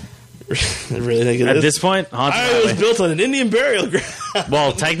highway. I really think it is. At this point, haunted highway. I was built on an Indian burial ground.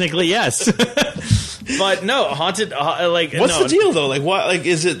 Well, technically, yes. But no, haunted. What's the deal though? Like, why? Like,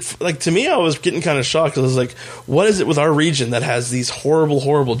 is it like to me? I was getting kind of shocked. I was like, what is it with our region that has these horrible,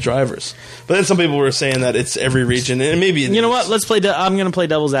 horrible drivers? But then some people were saying that it's every region, and maybe you know what? Let's play. I'm going to play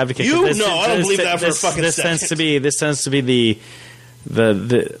devil's advocate. I don't believe that for a fucking this second. This tends to be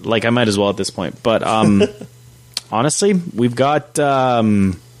the like I might as well at this point. But honestly, we've got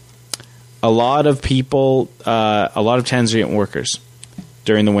a lot of people, a lot of transient workers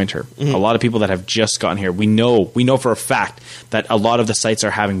during the winter. Mm-hmm. A lot of people that have just gotten here. We know for a fact that a lot of the sites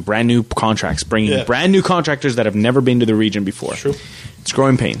are having brand new contracts, bringing brand new contractors that have never been to the region before. True. It's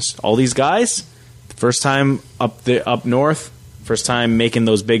growing pains. All these guys, first time up north, first time making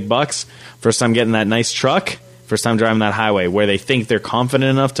those big bucks, first time getting that nice truck, first time driving that highway where they think they're confident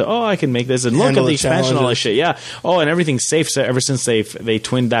enough to, I can make this and look at the expansion and all that shit. Yeah. And everything's safe ever since they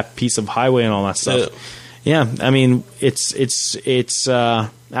twinned that piece of highway and all that stuff. Yeah, I mean, it's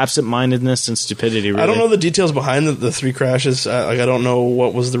absent-mindedness and stupidity. Really. I don't know the details behind the 3 crashes. I don't know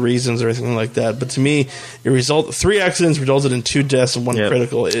what was the reasons or anything like that. But to me, 3 accidents resulted in 2 deaths and 1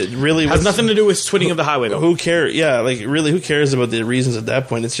 critical. It really has nothing to do with twinning of the highway, though. Who cares? Yeah, like really, who cares about the reasons at that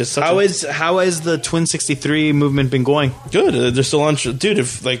point? It's just such how has the Twin 63 movement been going? Good. They're still on, dude.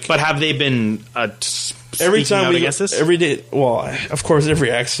 But have they been? Every time every day, well, of course,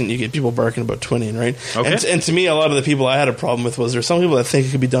 every accident you get people barking about twinning, right? Okay. And to me, a lot of the people I had a problem with was there's some people that think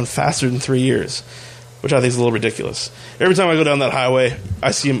it could be done faster than 3 years, which I think is a little ridiculous. Every time I go down that highway,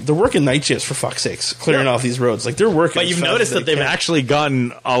 I see them. They're working night shifts, for fuck's sakes, clearing off these roads. Like, they're working. But you've noticed that they've actually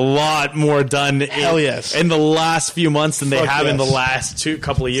gotten a lot more done in the last few months than they have in the last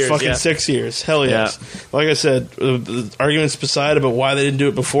couple of years. Fucking 6 years. Hell yes. Yeah. Like I said, the arguments beside about why they didn't do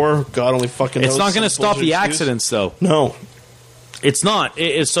it before, God only fucking knows. It's not going to stop the accidents, though. No. It's not.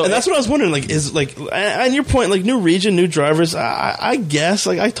 So, and that's what I was wondering. Like, and your point, like, new region, new drivers. I guess,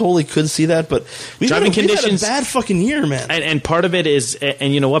 like, I totally could see that, but we've had a bad fucking year, man. And part of it is,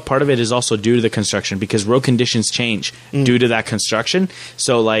 and you know what? Part of it is also due to the construction, because road conditions change due to that construction.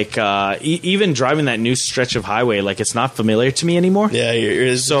 So, like, even driving that new stretch of highway, like, it's not familiar to me anymore. Yeah,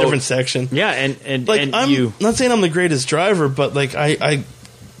 it's a different section. Yeah, and like, I'm not saying I'm the greatest driver, but like, I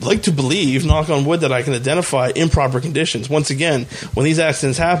like to believe, knock on wood, that I can identify improper conditions. Once again, when these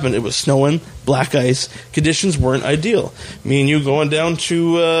accidents happened, it was snowing, black ice, conditions weren't ideal. Me and you going down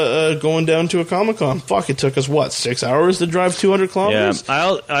to a Comic-Con. Fuck, it took us 6 hours to drive 200 kilometers?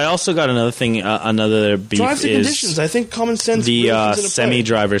 Yeah, I also got another thing, another beef drive to is conditions. I think common sense. The semi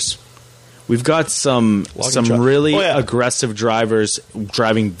drivers. We've got some really aggressive drivers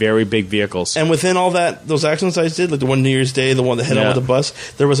driving very big vehicles. And within all that, those accidents I did, like the one New Year's Day, the one that hit on with the bus,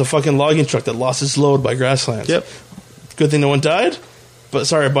 there was a fucking logging truck that lost its load by grasslands. Yep. Good thing no one died.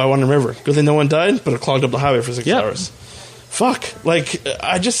 By Wandering River. Good thing no one died, but it clogged up the highway for 6 hours. Fuck. Like,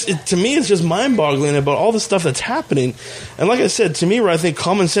 to me, it's just mind-boggling about all the stuff that's happening. And like I said, to me, where I think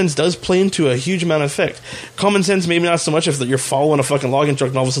common sense does play into a huge amount of effect. Common sense, maybe not so much if you're following a fucking logging truck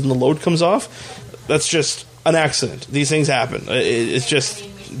and all of a sudden the load comes off. That's just an accident. These things happen. It's just,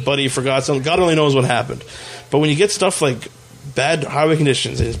 buddy forgot something. God only knows what happened. But when you get stuff like bad highway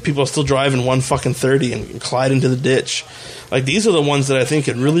conditions and people are still driving 130 and collide into the ditch, like, these are the ones that I think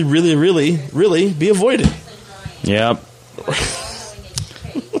can really, really, really, really be avoided. Yep.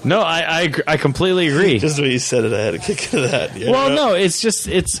 No, I completely agree. Just the way you said it, I had a kick of that. Yeah. Well, no, it's just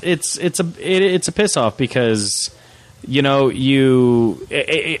it's a piss off, because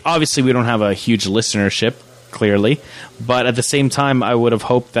obviously we don't have a huge listenership, clearly, but at the same time, I would have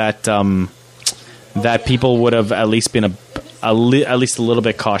hoped that that people would have at least been at least a little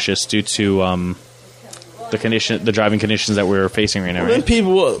bit cautious due to the driving conditions that we're facing right now. Then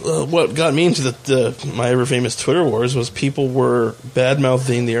people, what got me into my ever famous Twitter wars was people were bad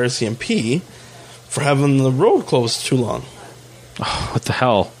mouthing the RCMP for having the road closed too long. Oh, what the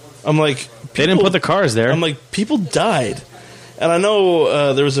hell? I'm like, they didn't put the cars there. I'm like, people died, and I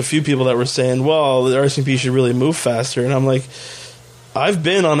know there was a few people that were saying, well, the RCMP should really move faster, and I'm like, I've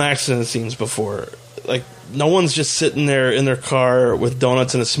been on accident scenes before. Like, no one's just sitting there in their car with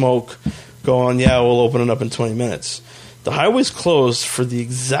donuts and a smoke going, yeah, we'll open it up in 20 minutes. The highway's closed for the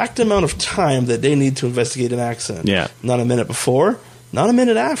exact amount of time that they need to investigate an accident. Yeah. Not a minute before, not a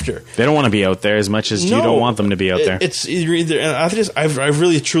minute after. They don't want to be out there as much as you don't want them to be out there. It's either, and I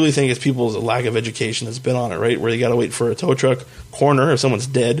really truly think it's people's lack of education that's been on it, right? Where you got to wait for a tow truck corner if someone's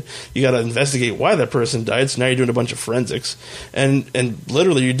dead. You got to investigate why that person died. So now you're doing a bunch of forensics, and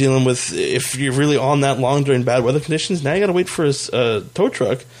literally you're dealing with, if you're really on that long during bad weather conditions, now you got to wait for a tow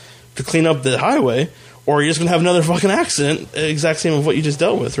truck to clean up the highway, or you're just going to have another fucking accident, exact same of what you just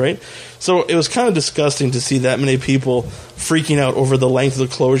dealt with, right? So it was kind of disgusting to see that many people freaking out over the length of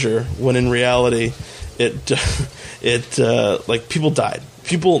the closure, when in reality, like, people died.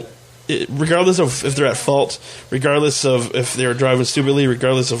 People, regardless of if they're at fault, regardless of if they were driving stupidly,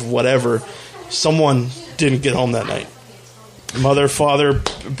 regardless of whatever, someone didn't get home that night. Mother, father,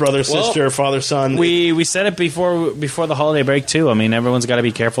 brother, sister, father, son. We said it before the holiday break too. I mean, everyone's got to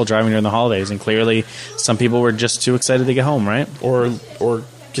be careful driving during the holidays, and clearly, some people were just too excited to get home, right? Or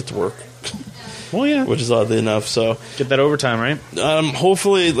get to work. Well, yeah, which is oddly enough. So get that overtime, right?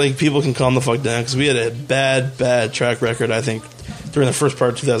 Hopefully, like, people can calm the fuck down, because we had a bad track record, I think, during the first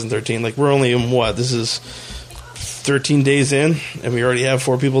part of 2013. Like, we're only in this is 13 days in, and we already have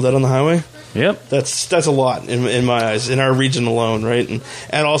 4 people dead on the highway. Yep, that's a lot in my eyes, in our region alone, right?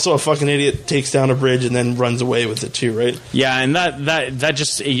 And also, a fucking idiot takes down a bridge and then runs away with it too, right? Yeah, and that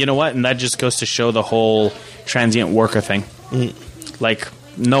just, you know what, and that just goes to show the whole transient worker thing. Like,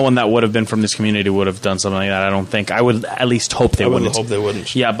 no one that would have been from this community would have done something like that. I don't think. I would at least hope they wouldn't. I would hope they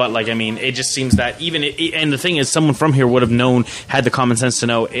wouldn't. Yeah, but like, I mean, it just seems that and the thing is, someone from here would have known, had the common sense to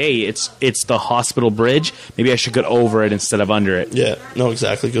know, hey, it's the hospital bridge. Maybe I should get over it instead of under it. Yeah, no,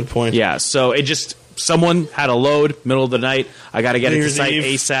 exactly. Good point. Yeah, so it just, someone had a load, middle of the night. I got to get it to site Eve.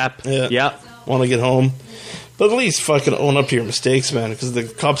 ASAP. Yeah. Want to get home. But at least fucking own up to your mistakes, man, because the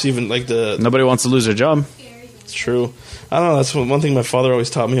cops even, like, Nobody wants to lose their job. It's true. I don't know, that's one thing my father always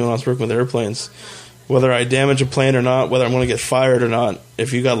taught me when I was working with airplanes. Whether I damage a plane or not, whether I'm going to get fired or not,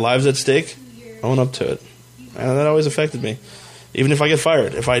 if you got lives at stake, own up to it. And that always affected me. Even if I get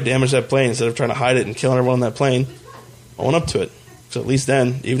fired, if I damage that plane, instead of trying to hide it and killing everyone on that plane, own up to it. So at least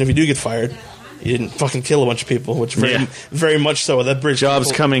then, even if you do get fired, you didn't fucking kill a bunch of people, which very much so. That bridge...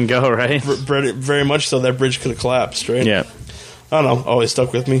 Jobs come and go, right? Very much so. That bridge could have collapsed, right? Yeah. I don't know. Always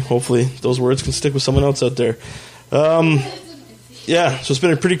stuck with me. Hopefully those words can stick with someone else out there. Yeah, so it's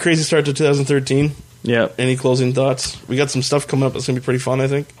been a pretty crazy start to 2013. Yeah. Any closing thoughts? We got some stuff coming up that's going to be pretty fun, I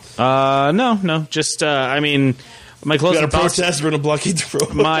think. No. Just, I mean, my closing thoughts... We got a protest. We're going to blockade the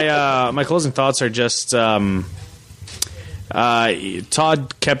road. My closing thoughts are just...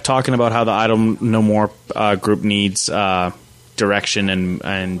 Todd kept talking about how the I Don't Know More group needs direction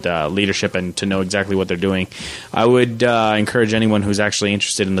and leadership, and to know exactly what they're doing. I would encourage anyone who's actually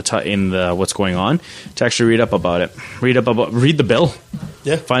interested in the what's going on to actually read up about it. Read the bill.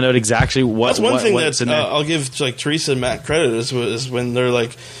 Yeah, find out exactly what. That's one thing what's that in there. I'll give like Teresa and Matt credit is when they're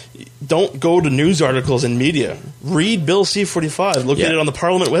like, don't go to news articles and media. Read Bill C-45. Look at it on the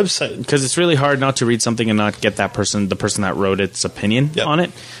Parliament website, because it's really hard not to read something and not get the person that wrote it's opinion on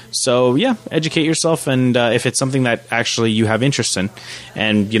it. So yeah, educate yourself, and if it's something that actually you have interest in,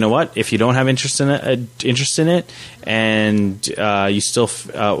 and you know what, if you don't have interest in it, and you still,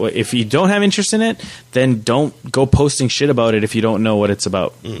 if you don't have interest in it, then don't go posting shit about it if you don't know what it's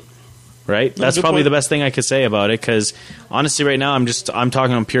about. Right? That's probably the best thing I could say about it, because honestly right now I'm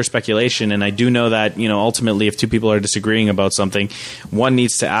talking on pure speculation, and I do know that, you know, ultimately if two people are disagreeing about something, one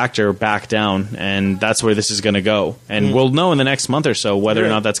needs to act or back down, and that's where this is going to go. And we'll know in the next month or so whether or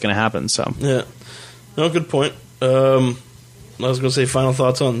not that's going to happen. So yeah. No, good point. I was going to say final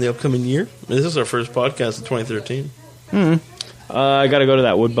thoughts on the upcoming year. This is our first podcast of 2013. I got to go to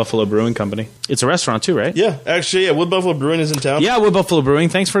that Wood Buffalo Brewing Company. It's a restaurant too, right? Yeah, actually, Wood Buffalo Brewing is in town. Yeah, Wood Buffalo Brewing.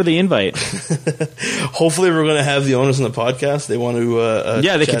 Thanks for the invite. Hopefully, we're going to have the owners on the podcast. They want to.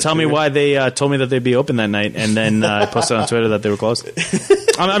 They can tell me why they told me that they'd be open that night, and then posted on Twitter that they were closed.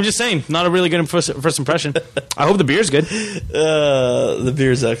 I'm just saying, not a really good first impression. I hope the beer's good. The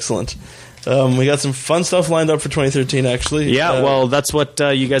beer's excellent. We got some fun stuff lined up for 2013, actually. Yeah, well, that's what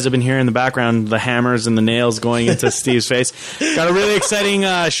you guys have been hearing in the background, the hammers and the nails going into Steve's face. Got a really exciting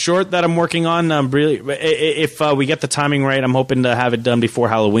short that I'm working on. If we get the timing right, I'm hoping to have it done before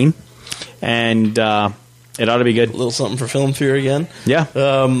Halloween. And it ought to be good. A little something for Film Fear again. Yeah.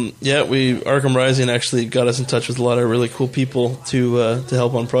 Arkham Rising actually got us in touch with a lot of really cool people to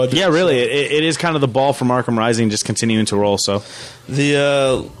help on projects. Yeah, really. It is kind of the ball from Arkham Rising just continuing to roll. So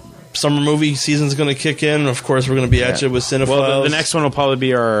the summer movie season's going to kick in. Of course, we're going to be at you with Cinephiles. Well, the next one will probably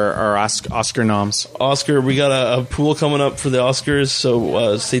be our Oscar noms. We got a pool coming up for the Oscars,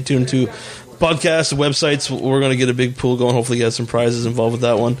 so stay tuned to podcasts, websites. We're going to get a big pool going. Hopefully get some prizes involved with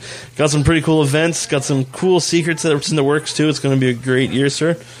that one. Got some pretty cool events. Got some cool secrets that are in the works, too. It's going to be a great year,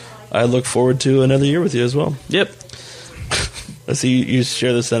 sir. I look forward to another year with you as well. Yep. I see you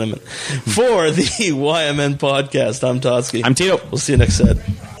share the sentiment. For the YMN podcast, I'm Totsky. I'm Tito. We'll see you next set.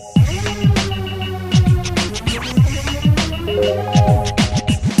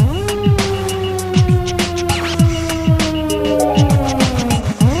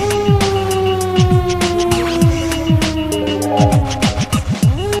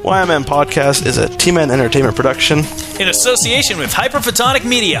 YMN Podcast is a T-Man Entertainment production in association with Hyperphotonic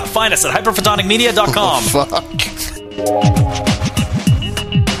Media. Find us at hyperphotonicmedia.com. Fuck.